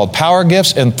they're called power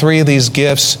gifts. And 3 of these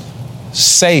gifts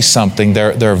say something.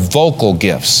 They're vocal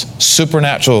gifts,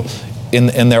 supernatural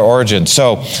in their origin.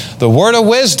 So the word of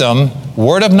wisdom,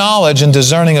 word of knowledge, and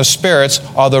discerning of spirits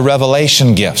are the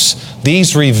revelation gifts.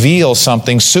 These reveal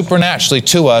something supernaturally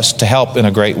to us to help in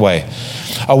a great way.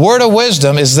 A word of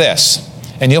wisdom is this,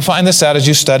 and you'll find this out as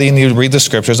you study and you read the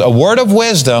scriptures. A word of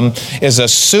wisdom is a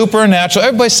supernatural,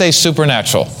 everybody say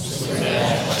supernatural.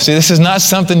 See, this is not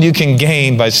something you can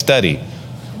gain by study.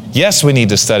 Yes, we need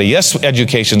to study. Yes,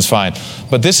 education's fine.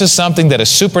 But this is something that is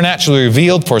supernaturally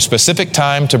revealed for a specific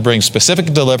time to bring specific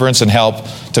deliverance and help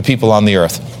to people on the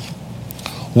earth.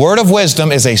 Word of wisdom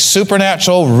is a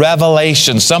supernatural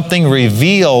revelation, something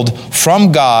revealed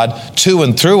from God to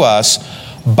and through us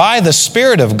by the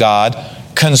Spirit of God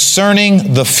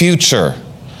concerning the future,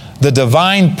 the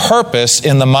divine purpose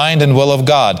in the mind and will of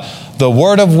God. The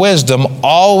word of wisdom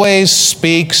always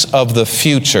speaks of the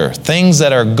future, things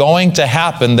that are going to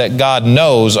happen that God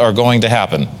knows are going to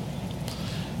happen.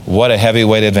 What a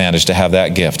heavyweight advantage to have that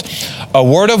gift. A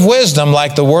word of wisdom,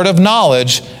 like the word of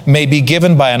knowledge, may be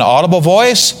given by an audible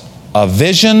voice, a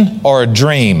vision, or a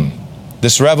dream.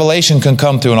 This revelation can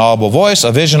come through an audible voice,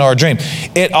 a vision, or a dream.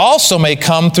 It also may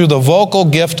come through the vocal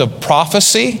gift of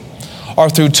prophecy or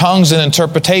through tongues and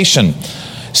interpretation.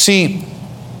 See,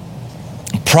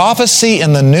 prophecy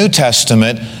in the New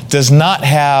Testament does not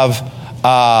have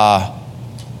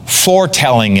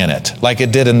foretelling in it like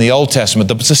it did in the Old Testament.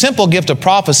 The simple gift of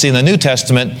prophecy in the New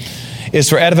Testament is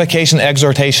for edification,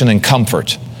 exhortation, and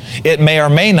comfort. It may or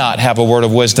may not have a word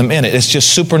of wisdom in it. It's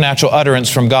just supernatural utterance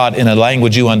from God in a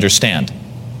language you understand.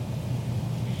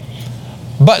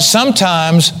 But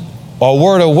sometimes a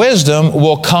word of wisdom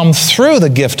will come through the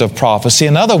gift of prophecy.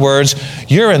 In other words,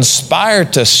 you're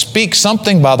inspired to speak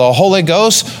something by the Holy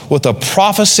Ghost with a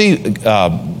prophecy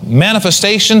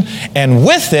manifestation, and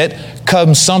with it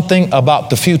comes something about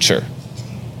the future.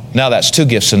 Now that's 2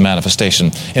 gifts in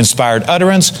manifestation: inspired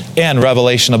utterance and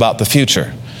revelation about the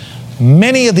future.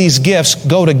 Many of these gifts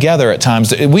go together at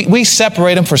times. We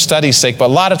separate them for study's sake, but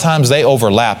a lot of times they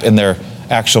overlap in their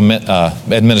actual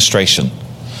administration.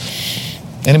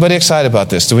 Anybody excited about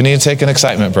this? Do we need to take an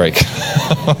excitement break?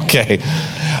 Okay.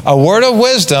 A word of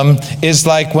wisdom is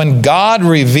like when God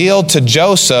revealed to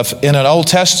Joseph in an Old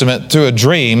Testament through a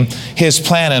dream his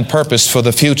plan and purpose for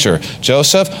the future.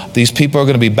 Joseph, these people are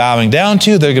going to be bowing down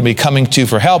to you. They're going to be coming to you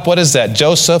for help. What is that?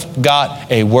 Joseph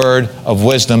got a word of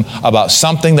wisdom about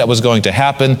something that was going to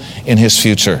happen in his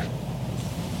future.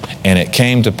 And it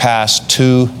came to pass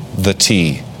to the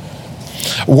T.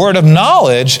 Word of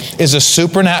knowledge is a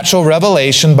supernatural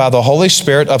revelation by the Holy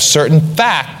Spirit of certain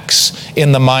facts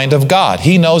in the mind of God.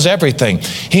 He knows everything.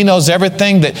 He knows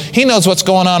everything He knows what's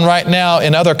going on right now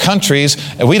in other countries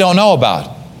that we don't know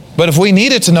about. But if we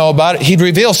needed to know about it, He'd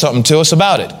reveal something to us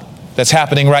about it that's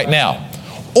happening right now,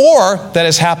 or that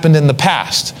has happened in the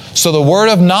past. So the word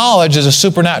of knowledge is a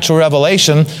supernatural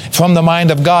revelation from the mind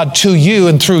of God to you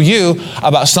and through you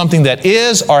about something that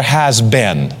is or has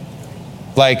been.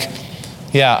 Like,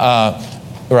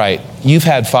 right, you've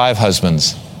had 5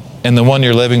 husbands, and the one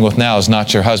you're living with now is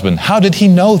not your husband. How did he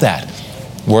know that?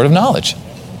 Word of knowledge.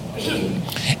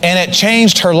 And it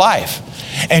changed her life.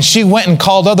 And she went and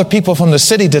called other people from the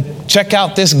city to check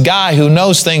out this guy who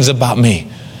knows things about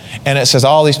me. And it says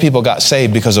all these people got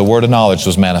saved because a word of knowledge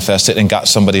was manifested and got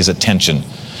somebody's attention.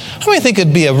 How many think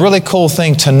it'd be a really cool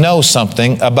thing to know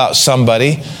something about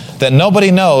somebody that nobody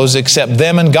knows except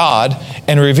them and God,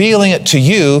 and revealing it to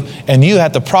you, and you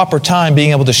at the proper time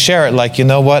being able to share it like, you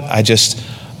know what, I just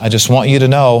want you to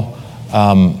know,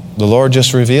 the Lord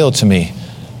just revealed to me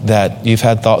that you've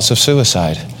had thoughts of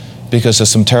suicide because of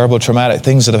some terrible traumatic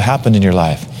things that have happened in your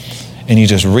life. And you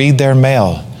just read their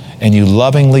mail and you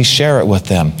lovingly share it with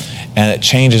them, and it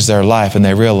changes their life, and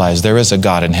they realize there is a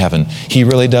God in heaven. He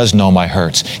really does know my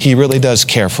hurts. He really does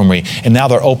care for me. And now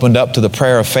they're opened up to the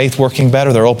prayer of faith working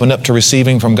better. They're opened up to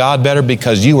receiving from God better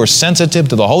because you were sensitive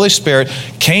to the Holy Spirit,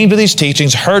 came to these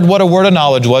teachings, heard what a word of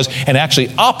knowledge was, and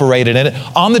actually operated in it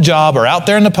on the job or out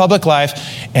there in the public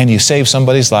life, and you saved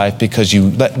somebody's life because you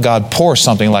let God pour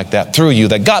something like that through you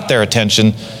that got their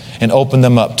attention and opened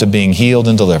them up to being healed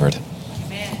and delivered.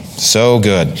 So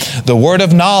good. The word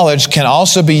of knowledge can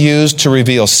also be used to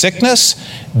reveal sickness,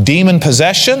 demon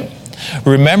possession.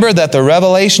 Remember that the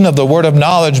revelation of the word of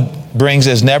knowledge brings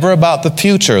is never about the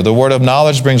future. The word of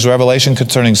knowledge brings revelation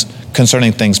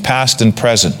concerning things past and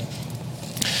present.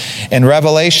 In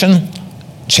Revelation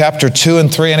chapter 2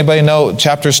 and 3, anybody know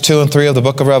chapters 2 and 3 of the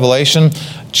book of Revelation?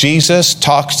 Jesus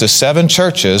talks to 7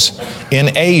 churches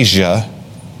in Asia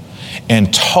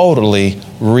and totally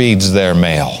reads their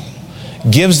mail.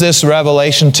 Gives this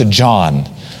revelation to John.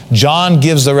 John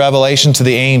gives the revelation to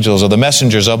the angels or the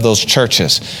messengers of those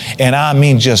churches. And I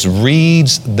mean just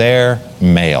reads their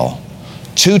mail.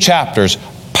 2 chapters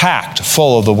packed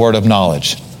full of the word of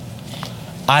knowledge.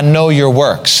 I know your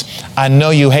works. I know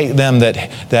you hate them that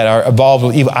are involved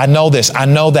with evil. I know this. I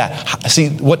know that. See,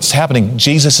 what's happening?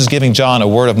 Jesus is giving John a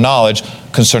word of knowledge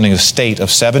concerning the state of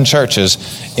 7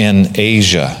 churches in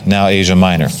Asia, now Asia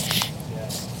Minor.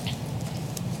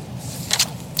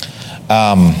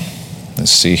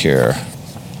 Let's see here.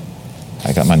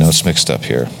 I got my notes mixed up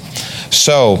here.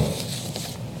 So,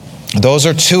 those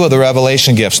are 2 of the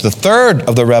revelation gifts. The third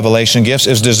of the revelation gifts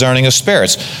is discerning of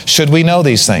spirits. Should we know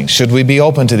these things? Should we be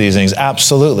open to these things?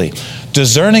 Absolutely.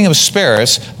 Discerning of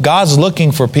spirits, God's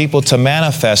looking for people to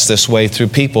manifest this way through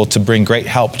people to bring great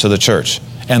help to the church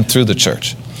and through the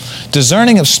church.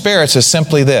 Discerning of spirits is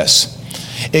simply this.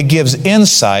 It gives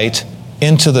insight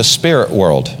into the spirit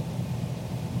world.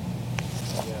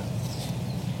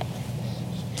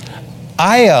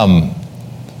 I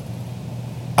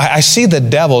see the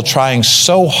devil trying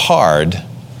so hard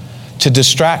to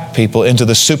distract people into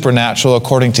the supernatural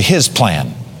according to his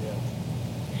plan.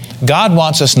 God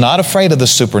wants us not afraid of the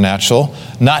supernatural,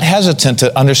 not hesitant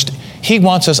to understand. He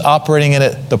wants us operating in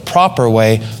it the proper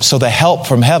way so the help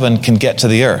from heaven can get to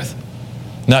the earth,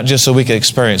 not just so we can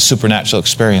experience supernatural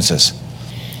experiences.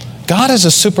 God is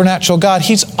a supernatural God.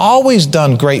 He's always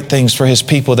done great things for His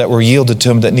people that were yielded to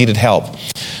Him that needed help.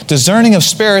 Discerning of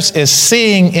spirits is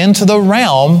seeing into the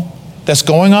realm that's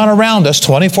going on around us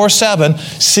 24/7,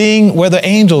 seeing where the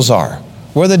angels are,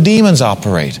 where the demons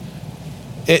operate.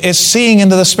 It's seeing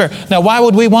into the spirit. Now, why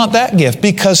would we want that gift?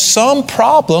 Because some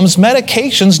problems,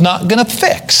 medication's not going to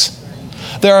fix.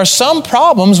 There are some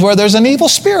problems where there's an evil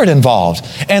spirit involved,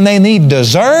 and they need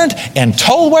discerned and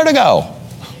told where to go.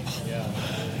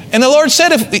 And the Lord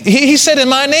said, He said, in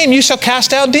my name you shall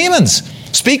cast out demons,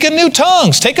 speak in new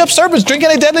tongues, take up serpents, drink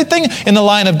any deadly thing in the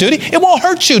line of duty. It won't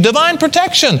hurt you. Divine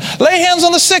protection. Lay hands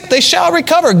on the sick, they shall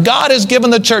recover. God has given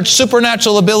the church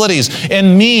supernatural abilities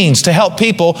and means to help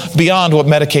people beyond what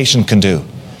medication can do.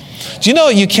 Do you know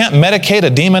you can't medicate a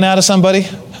demon out of somebody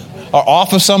or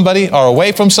off of somebody or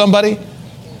away from somebody?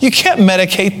 You can't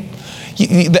medicate.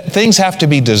 Things have to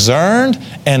be discerned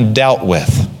and dealt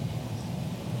with.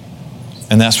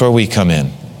 And that's where we come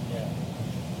in.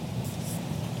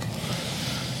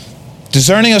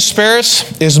 Discerning of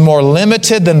spirits is more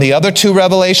limited than the other 2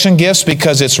 revelation gifts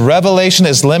because its revelation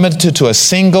is limited to a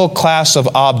single class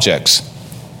of objects.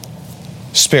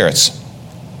 Spirits.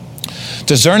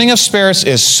 Discerning of spirits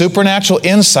is supernatural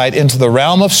insight into the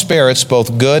realm of spirits,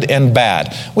 both good and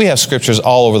bad. We have scriptures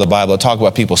all over the Bible that talk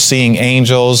about people seeing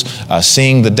angels,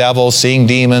 seeing the devil, seeing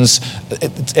demons.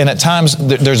 And at times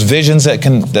there's visions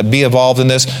that be involved in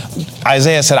this.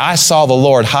 Isaiah said, I saw the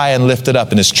Lord high and lifted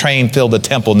up, and His train filled the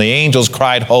temple, and the angels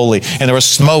cried holy, and there was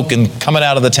smoke and coming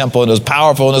out of the temple, and it was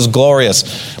powerful and it was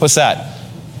glorious. What's that?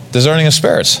 Discerning of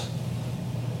spirits.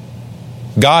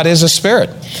 God is a spirit.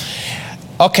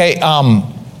 Okay,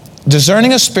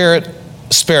 discerning of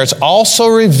spirits also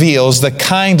reveals the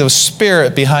kind of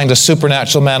spirit behind a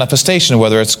supernatural manifestation,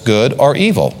 whether it's good or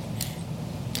evil.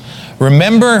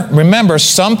 Remember,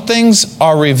 some things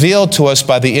are revealed to us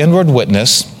by the inward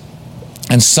witness,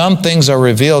 and some things are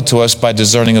revealed to us by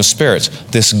discerning of spirits.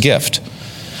 This gift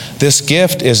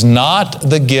is not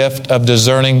the gift of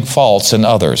discerning faults in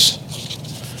others.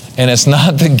 And it's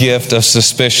not the gift of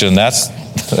suspicion.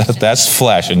 That's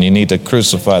flesh, and you need to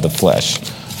crucify the flesh.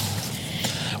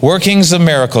 Workings of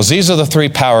miracles. These are the three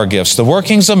power gifts. The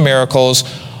workings of miracles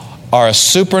are a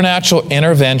supernatural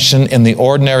intervention in the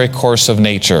ordinary course of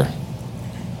nature.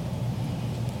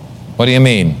 What do you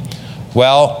mean?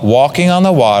 Well, walking on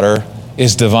the water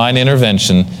is divine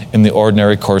intervention in the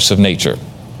ordinary course of nature.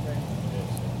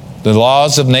 The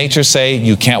laws of nature say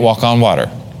you can't walk on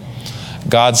water.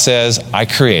 God says, I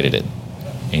created it.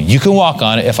 And you can walk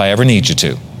on it if I ever need you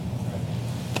to.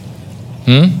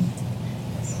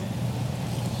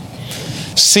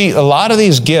 See, a lot of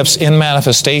these gifts in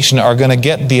manifestation are going to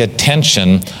get the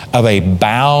attention of a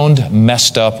bound,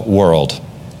 messed up world.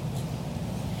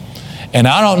 And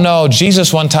I don't know,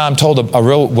 Jesus one time told a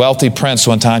real wealthy prince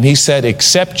one time, he said,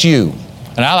 except you.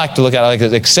 And I like to look at it like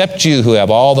this, except you who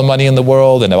have all the money in the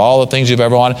world and have all the things you've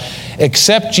ever wanted,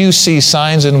 except you see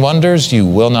signs and wonders, you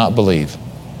will not believe.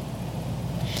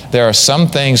 There are some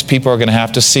things people are going to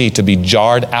have to see to be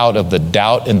jarred out of the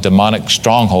doubt and demonic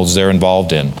strongholds they're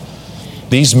involved in.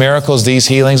 These miracles, these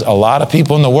healings, a lot of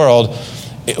people in the world,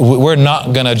 we're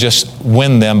not going to just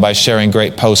win them by sharing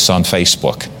great posts on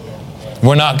Facebook.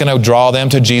 We're not going to draw them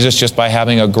to Jesus just by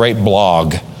having a great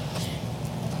blog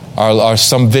or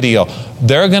some video.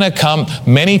 They're going to come.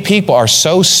 Many people are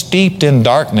so steeped in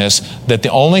darkness that the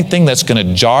only thing that's going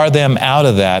to jar them out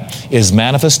of that is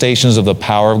manifestations of the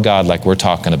power of God like we're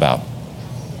talking about.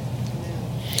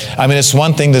 I mean, it's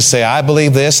one thing to say, I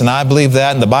believe this and I believe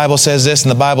that, and the Bible says this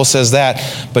and the Bible says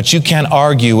that, but you can't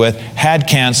argue with, had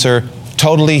cancer,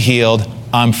 totally healed,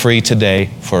 I'm free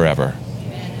today, forever.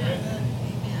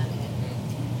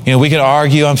 You know, we could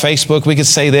argue on Facebook, we could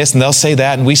say this and they'll say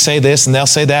that, and we say this and they'll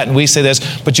say that and we say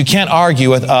this, but you can't argue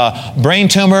with a brain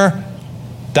tumor,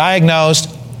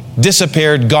 diagnosed,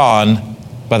 disappeared, gone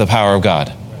by the power of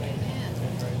God.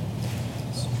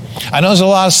 I know there's a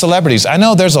lot of celebrities.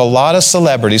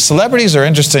 Celebrities are an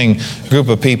interesting group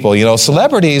of people. You know,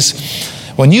 celebrities,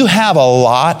 when you have a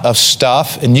lot of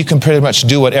stuff and you can pretty much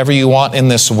do whatever you want in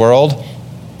this world,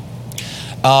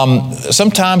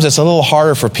 sometimes it's a little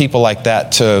harder for people like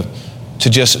that to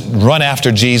just run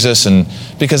after Jesus, and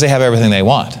because they have everything they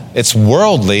want. It's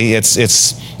worldly. It's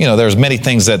you know, there's many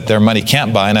things that their money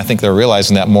can't buy, and I think they're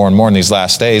realizing that more and more in these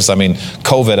last days. I mean,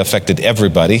 COVID affected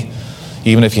everybody,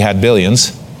 even if you had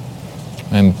billions.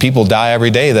 And people die every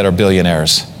day that are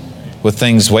billionaires with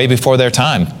things way before their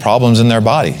time, problems in their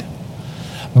body.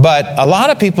 But a lot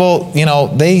of people, you know,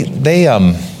 they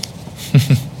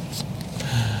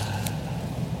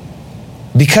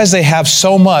because they have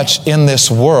so much in this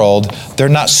world, they're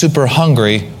not super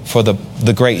hungry for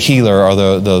the great healer or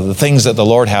the things that the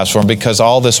Lord has for them, because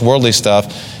all this worldly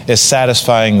stuff is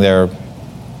satisfying their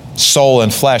soul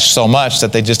and flesh so much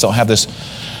that they just don't have this.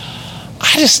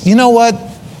 You know what?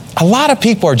 A lot of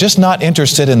people are just not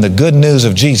interested in the good news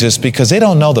of Jesus because they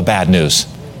don't know the bad news.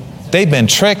 They've been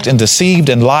tricked and deceived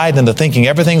and lied into thinking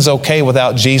everything's okay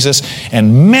without Jesus,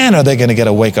 and man, are they going to get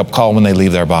a wake-up call when they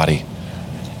leave their body.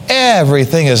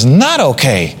 Everything is not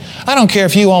okay. I don't care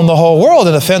if you own the whole world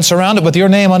and a fence around it with your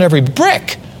name on every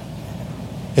brick.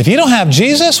 If you don't have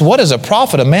Jesus, what does it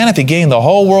profit a man if he gain the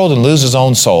whole world and lose his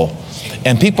own soul?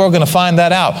 And people are going to find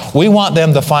that out. We want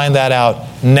them to find that out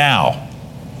now.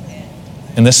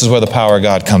 And this is where the power of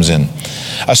God comes in.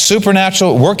 A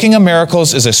supernatural, working of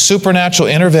miracles is a supernatural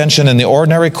intervention in the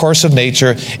ordinary course of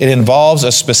nature. It involves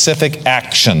a specific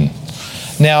action.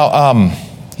 Now,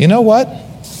 you know what?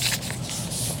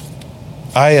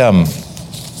 I'm going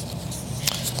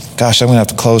to have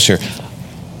to close here.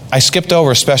 I skipped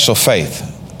over special faith,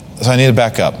 so I need to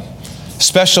back up.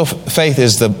 Special faith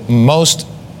is the most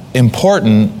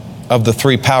important of the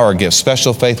three power gifts: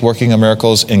 special faith, working of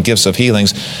miracles, and gifts of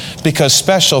healings. Because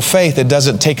special faith, it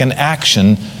doesn't take an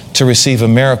action to receive a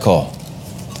miracle.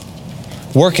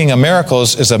 Working of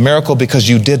miracles is a miracle because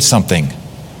you did something.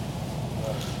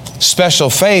 Special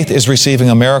faith is receiving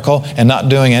a miracle and not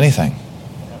doing anything.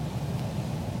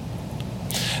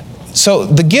 So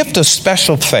the gift of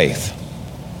special faith,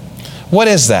 what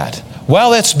is that?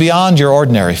 Well, it's beyond your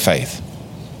ordinary faith.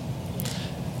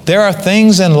 There are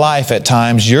things in life at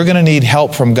times you're going to need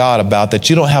help from God about that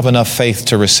you don't have enough faith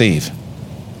to receive.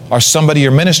 Or somebody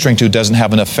you're ministering to doesn't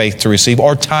have enough faith to receive,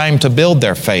 or time to build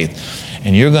their faith.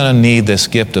 And you're going to need this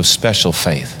gift of special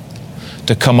faith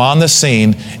to come on the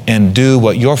scene and do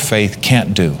what your faith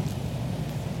can't do.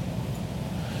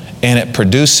 And it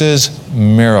produces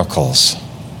miracles.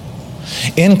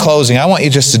 In closing, I want you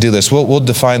just to do this. We'll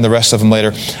define the rest of them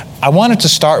later. I wanted to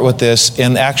start with this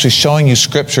in actually showing you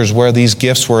scriptures where these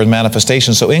gifts were in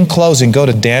manifestation. So in closing, go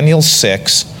to Daniel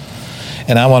 6,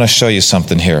 and I want to show you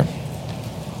something here.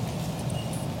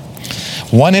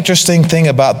 One interesting thing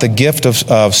about the gift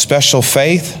of special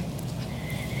faith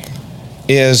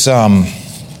is, let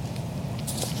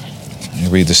me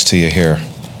read this to you here.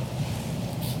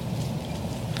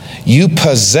 You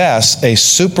possess a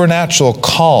supernatural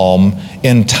calm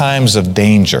in times of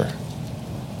danger.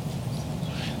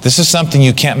 This is something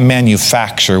you can't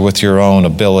manufacture with your own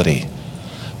ability.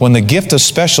 When the gift of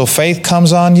special faith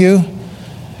comes on you,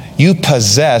 you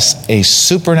possess a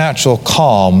supernatural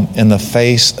calm in the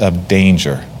face of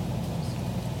danger.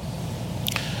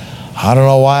 I don't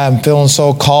know why I'm feeling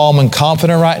so calm and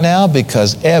confident right now,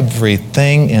 because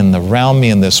everything around me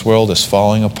in this world is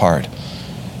falling apart.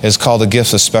 It's called the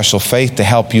gift of special faith to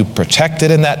help you protect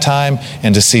it in that time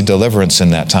and to see deliverance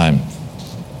in that time.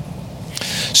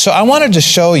 So I wanted to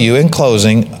show you, in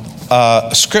closing,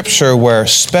 scripture where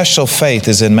special faith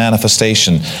is in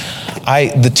manifestation.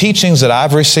 The teachings that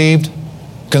I've received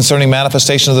concerning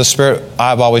manifestation of the Spirit,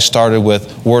 I've always started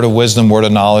with word of wisdom, word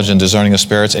of knowledge, and discerning of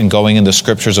spirits, and going into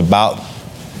scriptures about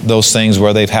those things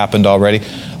where they've happened already.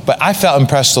 But I felt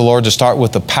impressed the Lord to start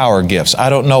with the power gifts.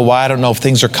 I don't know why. I don't know if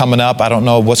things are coming up. I don't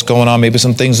know what's going on. Maybe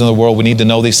some things in the world, we need to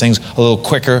know these things a little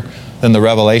quicker than the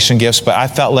revelation gifts. But I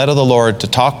felt led of the Lord to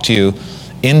talk to you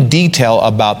in detail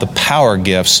about the power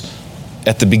gifts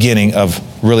at the beginning of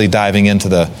really diving into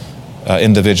the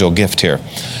individual gift here.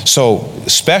 So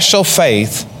special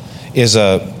faith is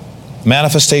a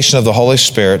manifestation of the Holy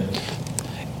Spirit.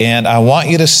 And I want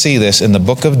you to see this in the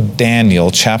book of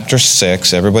Daniel, chapter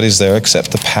 6. Everybody's there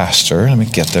except the pastor. Let me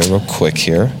get there real quick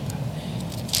here.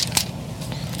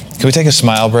 Can we take a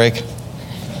smile break?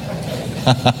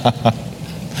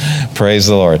 Praise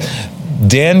the Lord.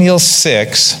 Daniel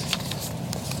 6.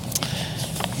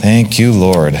 Thank you,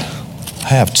 Lord.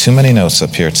 I have too many notes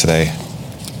up here today.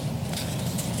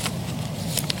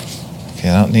 Okay,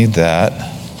 I don't need that.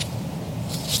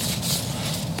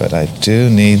 But I do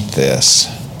need this.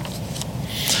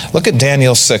 Look at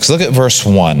Daniel 6. Look at verse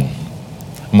 1.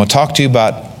 I'm going to talk to you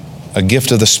about a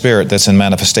gift of the Spirit that's in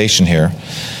manifestation here.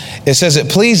 It says, it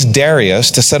pleased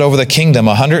Darius to set over the kingdom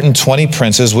 120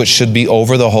 princes, which should be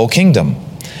over the whole kingdom.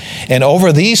 And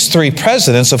over these 3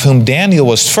 presidents, of whom Daniel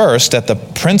was first, that the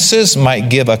princes might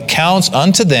give accounts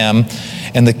unto them,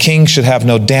 and the king should have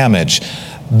no damage.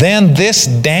 Then this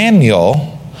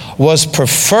Daniel was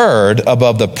preferred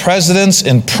above the presidents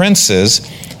and princes,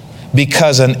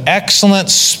 because an excellent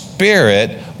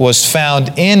spirit was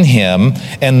found in him,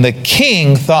 and the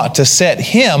king thought to set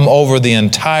him over the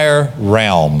entire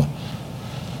realm.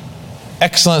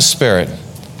 Excellent spirit.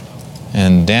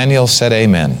 And Daniel said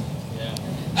amen.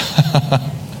 Yeah.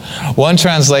 One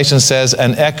translation says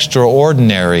an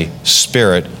extraordinary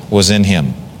spirit was in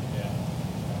him. Yeah.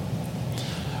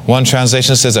 One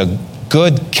translation says a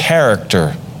good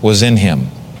character was in him.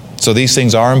 So these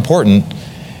things are important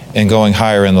in going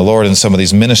higher in the Lord in some of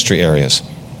these ministry areas.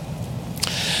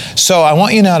 So I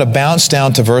want you now to bounce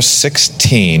down to verse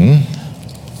 16.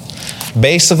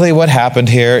 Basically what happened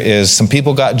here is some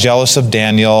people got jealous of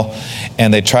Daniel,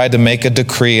 and they tried to make a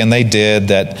decree, and they did,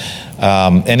 that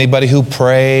anybody who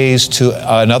prays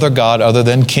to another god other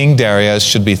than King Darius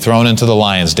should be thrown into the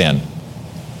lion's den.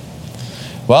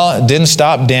 Well, it didn't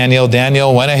stop Daniel.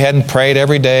 Daniel went ahead and prayed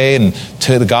every day and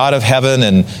to the God of heaven,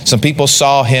 and some people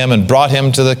saw him and brought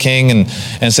him to the king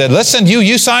and said, listen,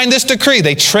 you signed this decree.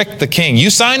 They tricked the king. You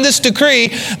signed this decree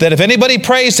that if anybody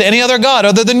prays to any other god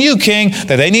other than you, king,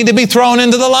 that they need to be thrown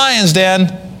into the lion's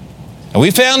den. And we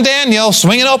found Daniel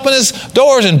swinging open his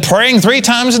doors and praying 3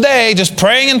 times a day, just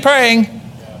praying and praying.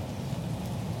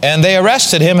 And they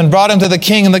arrested him and brought him to the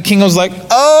king. And the king was like,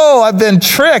 oh, I've been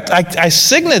tricked. I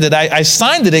signed it. I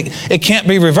signed it. It can't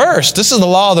be reversed. This is the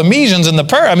law of the Medians and the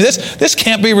Persians. I mean, this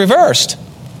can't be reversed.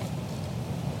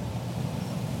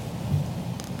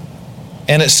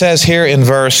 And it says here in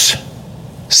verse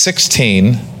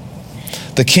 16,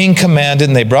 the king commanded,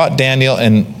 and they brought Daniel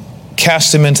and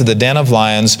cast him into the den of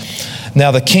lions. Now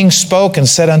the king spoke and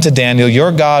said unto Daniel,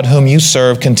 your God whom you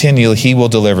serve continually, he will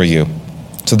deliver you.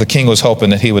 So the king was hoping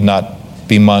that he would not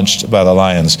be munched by the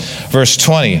lions. Verse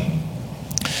 20.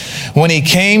 When he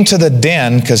came to the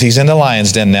den, because he's in the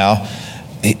lion's den now,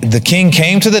 the king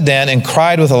came to the den and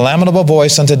cried with a lamentable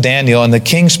voice unto Daniel. And the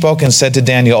king spoke and said to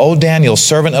Daniel, O Daniel,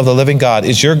 servant of the living God,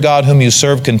 is your God whom you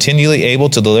serve continually able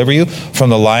to deliver you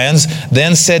from the lions?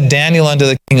 Then said Daniel unto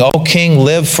the king, O king,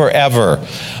 live forever.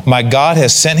 My God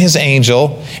has sent his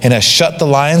angel and has shut the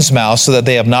lions' mouths so that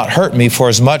they have not hurt me, for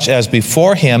as much as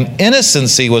before him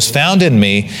innocency was found in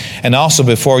me, and also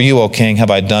before you, O king,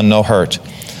 have I done no hurt.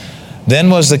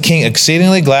 Then was the king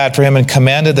exceedingly glad for him and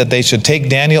commanded that they should take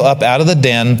Daniel up out of the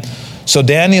den. So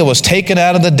Daniel was taken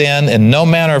out of the den, and no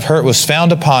manner of hurt was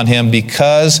found upon him,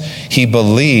 because he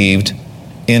believed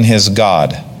in his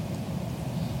God.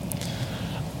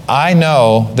 I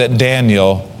know that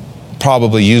Daniel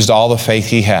probably used all the faith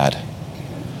he had.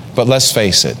 But let's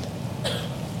face it,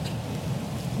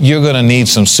 you're going to need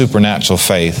some supernatural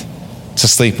faith to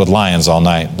sleep with lions all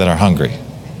night that are hungry.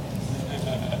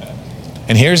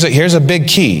 And here's a big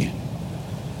key.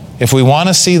 If we want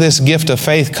to see this gift of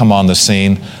faith come on the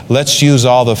scene, let's use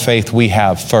all the faith we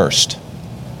have first.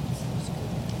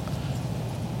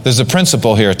 There's a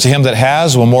principle here. To him that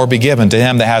has will more be given. To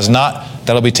him that has not,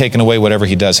 that'll be taken away whatever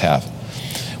he does have.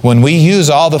 When we use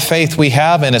all the faith we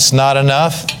have and it's not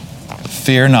enough,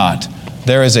 fear not.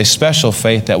 There is a special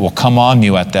faith that will come on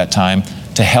you at that time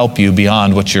to help you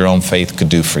beyond what your own faith could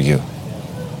do for you.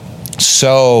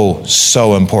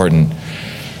 So important.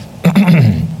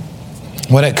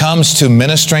 When it comes to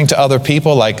ministering to other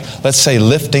people, like let's say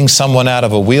lifting someone out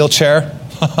of a wheelchair,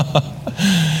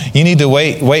 you need to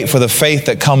wait for the faith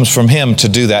that comes from him to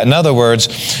do that. In other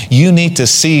words, you need to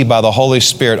see by the Holy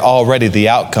Spirit already the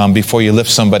outcome before you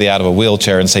lift somebody out of a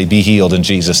wheelchair and say, be healed in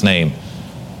Jesus' name.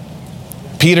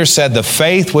 Peter said, the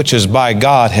faith which is by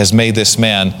God has made this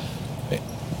man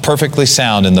perfectly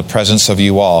sound in the presence of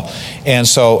you all. And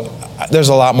so there's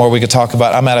a lot more we could talk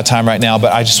about. I'm out of time right now,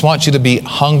 but I just want you to be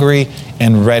hungry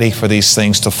and ready for these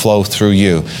things to flow through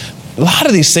you. A lot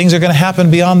of these things are going to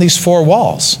happen beyond these four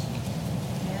walls.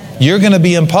 You're going to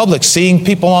be in public seeing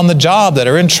people on the job that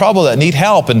are in trouble, that need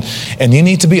help, and you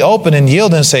need to be open and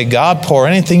yield and say, God, pour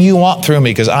anything you want through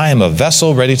me, because I am a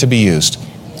vessel ready to be used.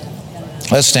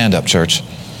 Let's stand up, church.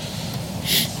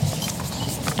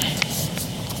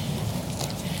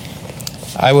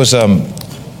 I was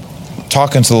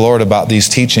talking to the Lord about these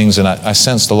teachings, and I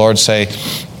sensed the Lord say,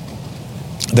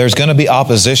 there's going to be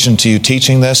opposition to you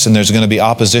teaching this, and there's going to be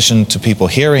opposition to people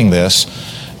hearing this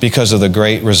because of the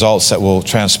great results that will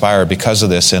transpire because of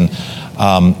this. And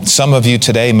some of you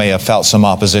today may have felt some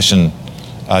opposition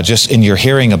just in your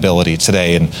hearing ability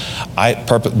today. And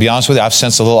be honest with you, I've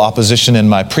sensed a little opposition in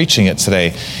my preaching it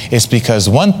today. It's because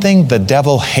one thing the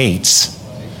devil hates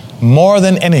more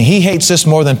than anything, he hates this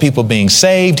more than people being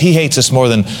saved. He hates this more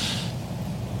than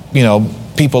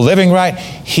people living right.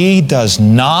 He does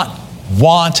not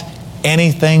want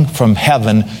anything from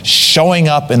heaven showing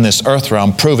up in this earth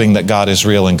realm proving that God is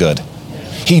real and good.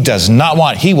 He does not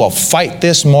want. He will fight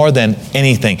this more than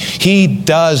anything. He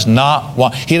does not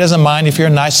want. He doesn't mind if you're a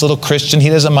nice little Christian. He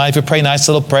doesn't mind if you pray nice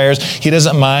little prayers. He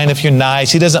doesn't mind if you're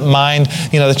nice. He doesn't mind,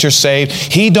 that you're saved.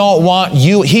 He don't want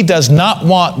you. He does not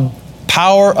want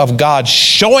power of God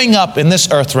showing up in this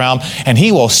earth realm, and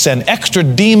he will send extra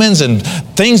demons and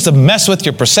things to mess with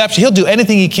your perception. He'll do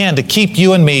anything he can to keep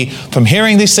you and me from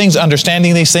hearing these things,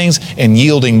 understanding these things, and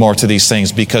yielding more to these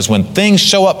things. Because when things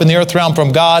show up in the earth realm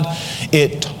from God,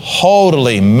 it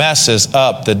totally messes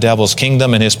up the devil's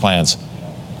kingdom and his plans.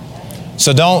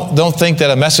 So don't think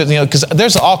that a message, because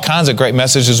there's all kinds of great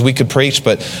messages we could preach,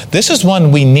 but this is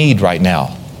one we need right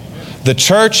now. The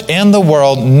church and the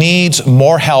world needs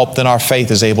more help than our faith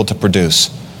is able to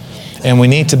produce. And we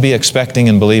need to be expecting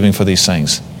and believing for these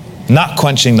things. Not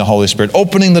quenching the Holy Spirit,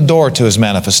 opening the door to his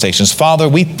manifestations. Father,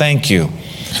 we thank you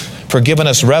for giving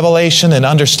us revelation and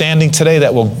understanding today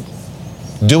that will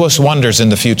do us wonders in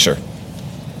the future.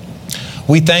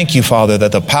 We thank you, Father,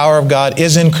 that the power of God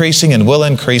is increasing and will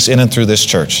increase in and through this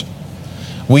church.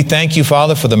 We thank you,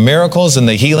 Father, for the miracles and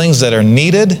the healings that are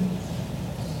needed.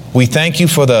 We thank you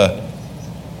for the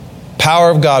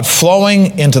power of God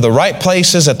flowing into the right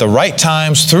places at the right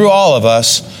times through all of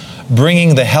us,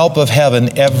 bringing the help of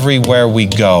heaven everywhere we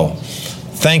go.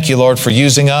 Thank you, Lord, for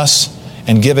using us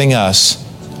and giving us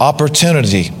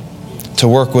opportunity to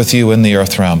work with you in the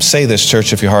earth realm. Say this,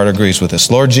 church, if your heart agrees with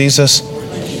this. Lord Jesus,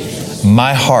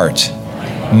 my heart,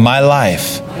 my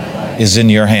life is in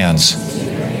your hands.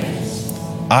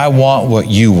 I want what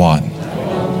you want.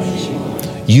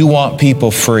 You want people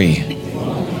free.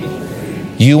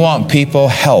 You want people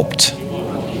helped.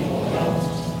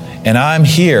 And I'm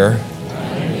here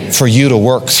for you to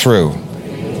work through.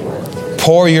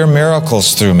 Pour your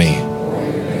miracles through me.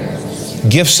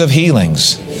 Gifts of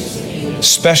healings,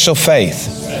 special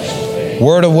faith,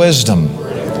 word of wisdom,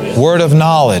 word of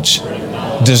knowledge,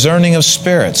 discerning of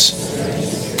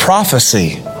spirits,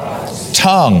 prophecy,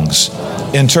 tongues,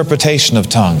 interpretation of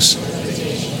tongues.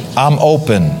 I'm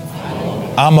open.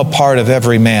 I'm a part of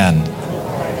every man.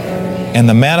 And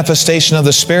the manifestation of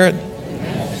the Spirit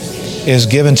is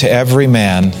given to every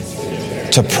man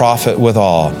to profit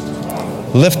withal.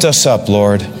 Lift us up,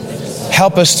 Lord.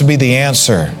 Help us to be the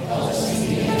answer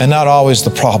and not always the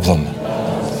problem.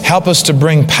 Help us to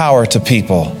bring power to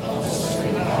people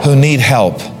who need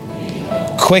help.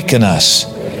 Quicken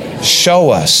us.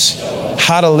 Show us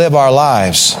how to live our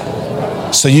lives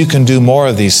so you can do more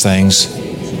of these things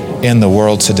in the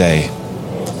world today.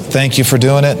 Thank you for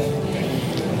doing it.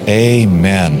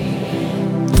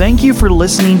 Amen. Thank you for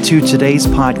listening to today's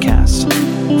podcast.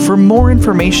 For more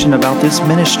information about this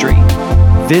ministry,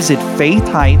 visit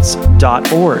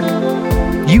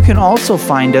faithheights.org. You can also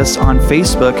find us on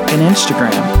Facebook and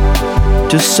Instagram.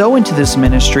 To sow into this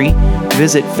ministry,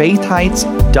 visit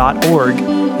faithheights.org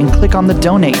and click on the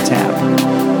Donate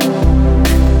tab.